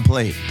 Life on a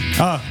Plate.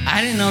 Oh,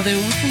 I didn't know they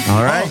were.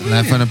 All right.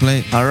 Life on a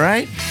plate. All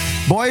right.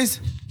 Boys,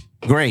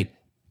 great.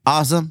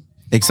 Awesome.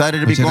 Excited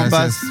to be Muchas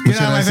compas. gracias.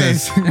 get out of my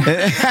Muchas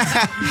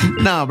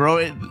face. No,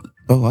 bro.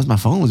 Why's my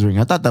phone was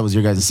ringing? I thought that was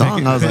your guys'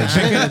 song. I was like,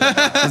 shit.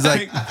 I was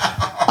like,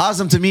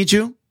 awesome to meet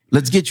you.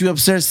 Let's get you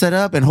upstairs set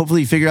up and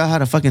hopefully you figure out how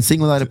to fucking sing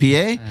without a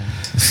PA.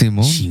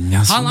 Simon.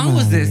 How long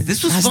was this?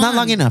 This was That's fun. not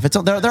long enough.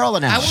 They're all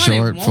an I hour. wanted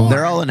Short, more. full.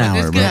 They're all an But hour,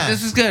 this bro. good.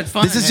 This is good.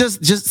 Fun. This is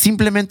just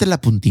simplemente la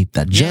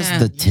puntita, just Yeah.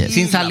 the tip.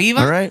 Sin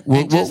saliva. All right, we'll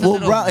And just a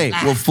little-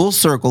 we'll full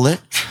circle it.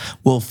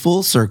 We'll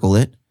full circle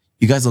it.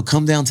 You guys will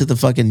come down to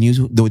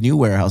the new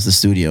warehouse, the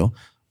studio.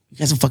 You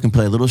guys will fucking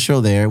play a little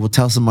show there. We'll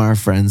tell some of our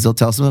friends. They'll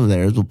tell some of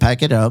theirs. We'll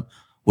pack it up.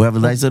 We'll have a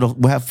nice little.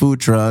 We'll have food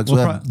trucks.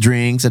 We'll have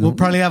drinks, and we'll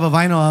probably have a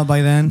vinyl out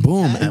by then.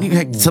 Boom.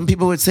 And some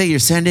people would say your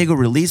San Diego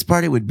release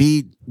party would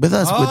be with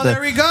us. Oh,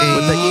 there we go.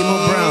 With the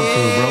Emo Brown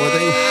crew, bro. With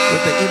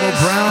the Emo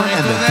Brown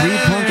and the 3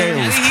 Punk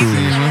Ales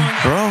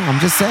crew, bro. I'm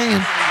just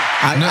saying.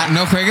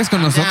 No juegues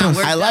con nosotros.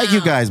 I like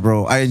you guys,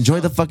 bro. I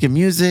enjoy the fucking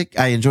music.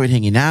 I enjoyed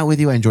hanging out with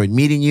you. I enjoyed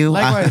meeting you.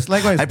 Likewise.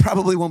 I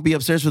probably won't be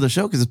upstairs for the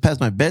show because it's past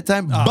my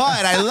bedtime, but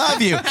I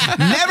love you.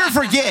 Never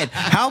forget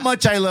how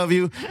much I love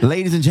you.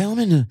 Ladies and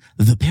gentlemen,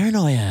 the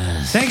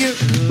Paranoias. Thank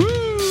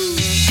you.